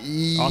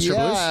be. Oscar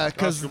yeah,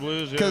 Blues? Oscar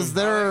Blues, yeah. because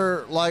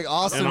they're like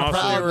Austin And Austin,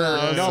 Proud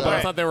now. No, so- but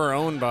I thought they were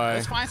owned by.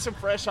 Let's find some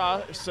fresh,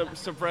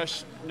 some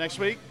fresh next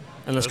week.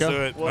 And let's Let's go.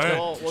 do it. We'll, All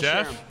right, we'll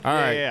Jeff? share 'em. All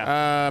right.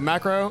 Yeah.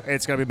 Macro,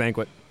 it's got to be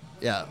Banquet.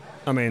 yeah.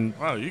 I mean,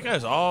 Wow, you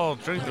guys all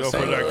drink the Go for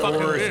same that fucking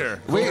Coors.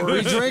 beer.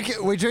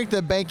 We drink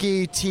the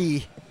Banky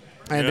tea.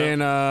 and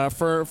Yeah. then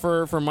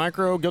for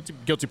Micro,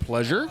 guilty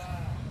pleasure.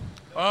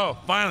 Oh,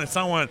 finally,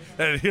 someone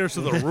that adheres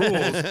to the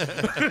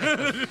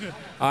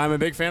rules. I'm a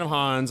big fan of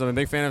Hans. I'm a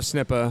big fan of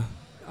Snippa.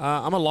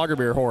 I'm a lager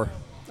beer whore.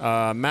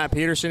 Matt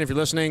Peterson, if you're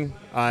listening,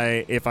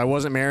 if I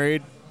wasn't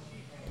married,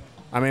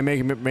 I may make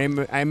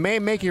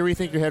you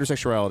rethink your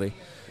heterosexuality.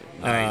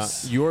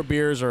 Nice. Your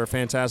beers are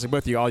fantastic.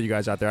 Both all you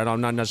guys out there.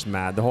 I'm not just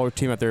Matt. The whole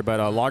team out there. But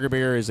lager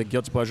beer is a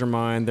guilty pleasure of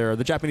mine. They're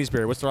the Japanese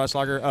beer. What's the last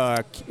lager?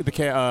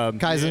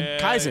 Kaizen.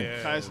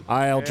 Kaizen.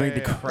 I'll drink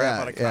the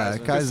crap out of Yeah,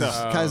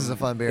 Kaizen. Kaizen's a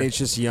fun beer. It's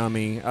just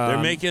yummy. They're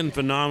making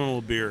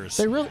phenomenal beers.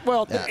 They really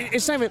well. Yeah.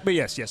 It's not even. But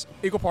yes,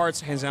 equal parts,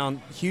 hands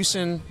down.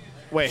 Houston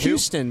Wait, who?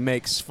 Houston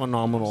makes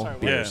phenomenal Sorry,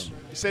 what? beers.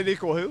 You said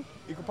equal who?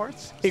 Equal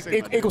parts?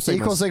 Equal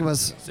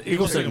sigmas.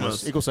 Equal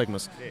sigmas. Equal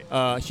sigmas.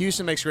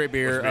 Houston makes great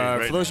beer.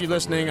 Great. For those of you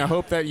listening, I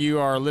hope that you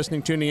are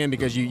listening, tuning in,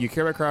 because you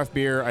care about craft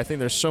beer. I think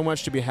there's so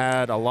much to be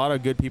had. A lot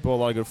of good people, a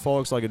lot of good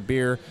folks, a lot of good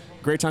beer.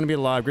 Great time to be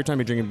alive. Great time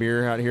to be drinking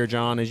beer out here,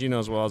 John, as you know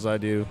as well as I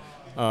do.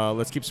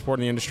 Let's keep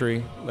supporting the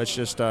industry. Let's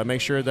just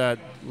make sure that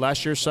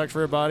last year sucked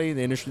for everybody.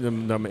 The industry,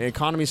 the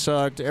economy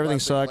sucked. Everything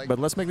sucked. But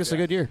let's make this a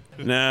good year.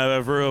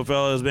 No, for real,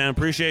 fellas, man.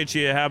 Appreciate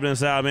you having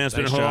us out, man. It's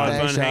been a whole lot of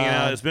fun hanging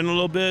out. It's been a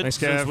little bit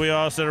since we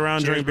all sit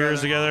around drinking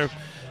beers together.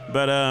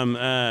 But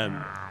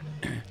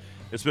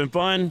it's been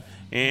fun.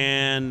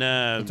 And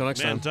until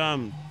next time,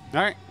 Tom.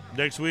 All right.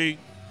 Next week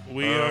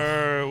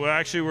we're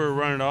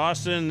running to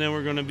Austin. Then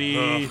we're going to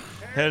be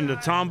heading to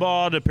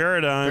Tomball to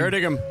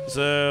Paradigm.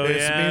 So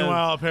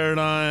meanwhile,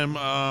 Paradigm.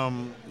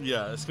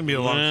 It's gonna be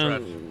a long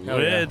stretch.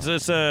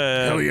 It's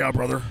hell yeah,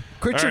 brother.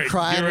 Quit your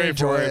crying and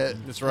enjoy it.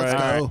 That's right.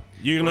 Let's go.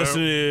 You can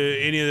listen to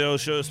any of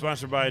those shows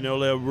sponsored by No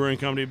Label Brewing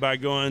Company by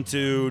going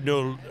to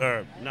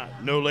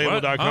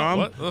nolabel.com.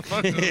 What the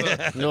fuck?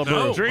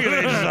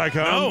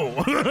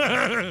 Drinkingages.com.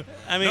 No.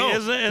 I mean,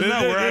 isn't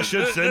that where I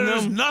should send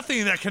There's them?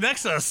 nothing that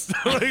connects us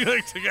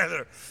like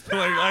together,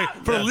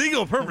 like for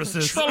legal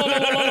purposes.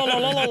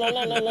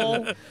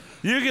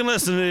 You can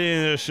listen to any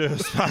of those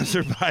shows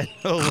sponsored by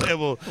No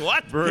Label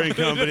Brewing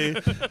Company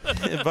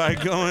by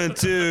going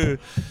to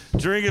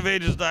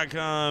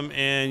drinkofages.com,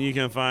 and you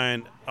can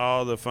find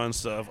all the fun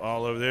stuff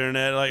all over the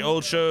internet, like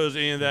old shows,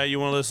 any of that you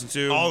want to listen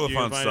to. All the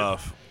fun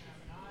stuff.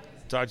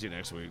 Talk to you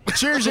next week.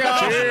 Cheers,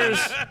 y'all. Cheers.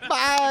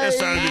 Bye. It's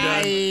time to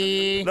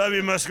be done. Love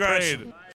you, Muskrat.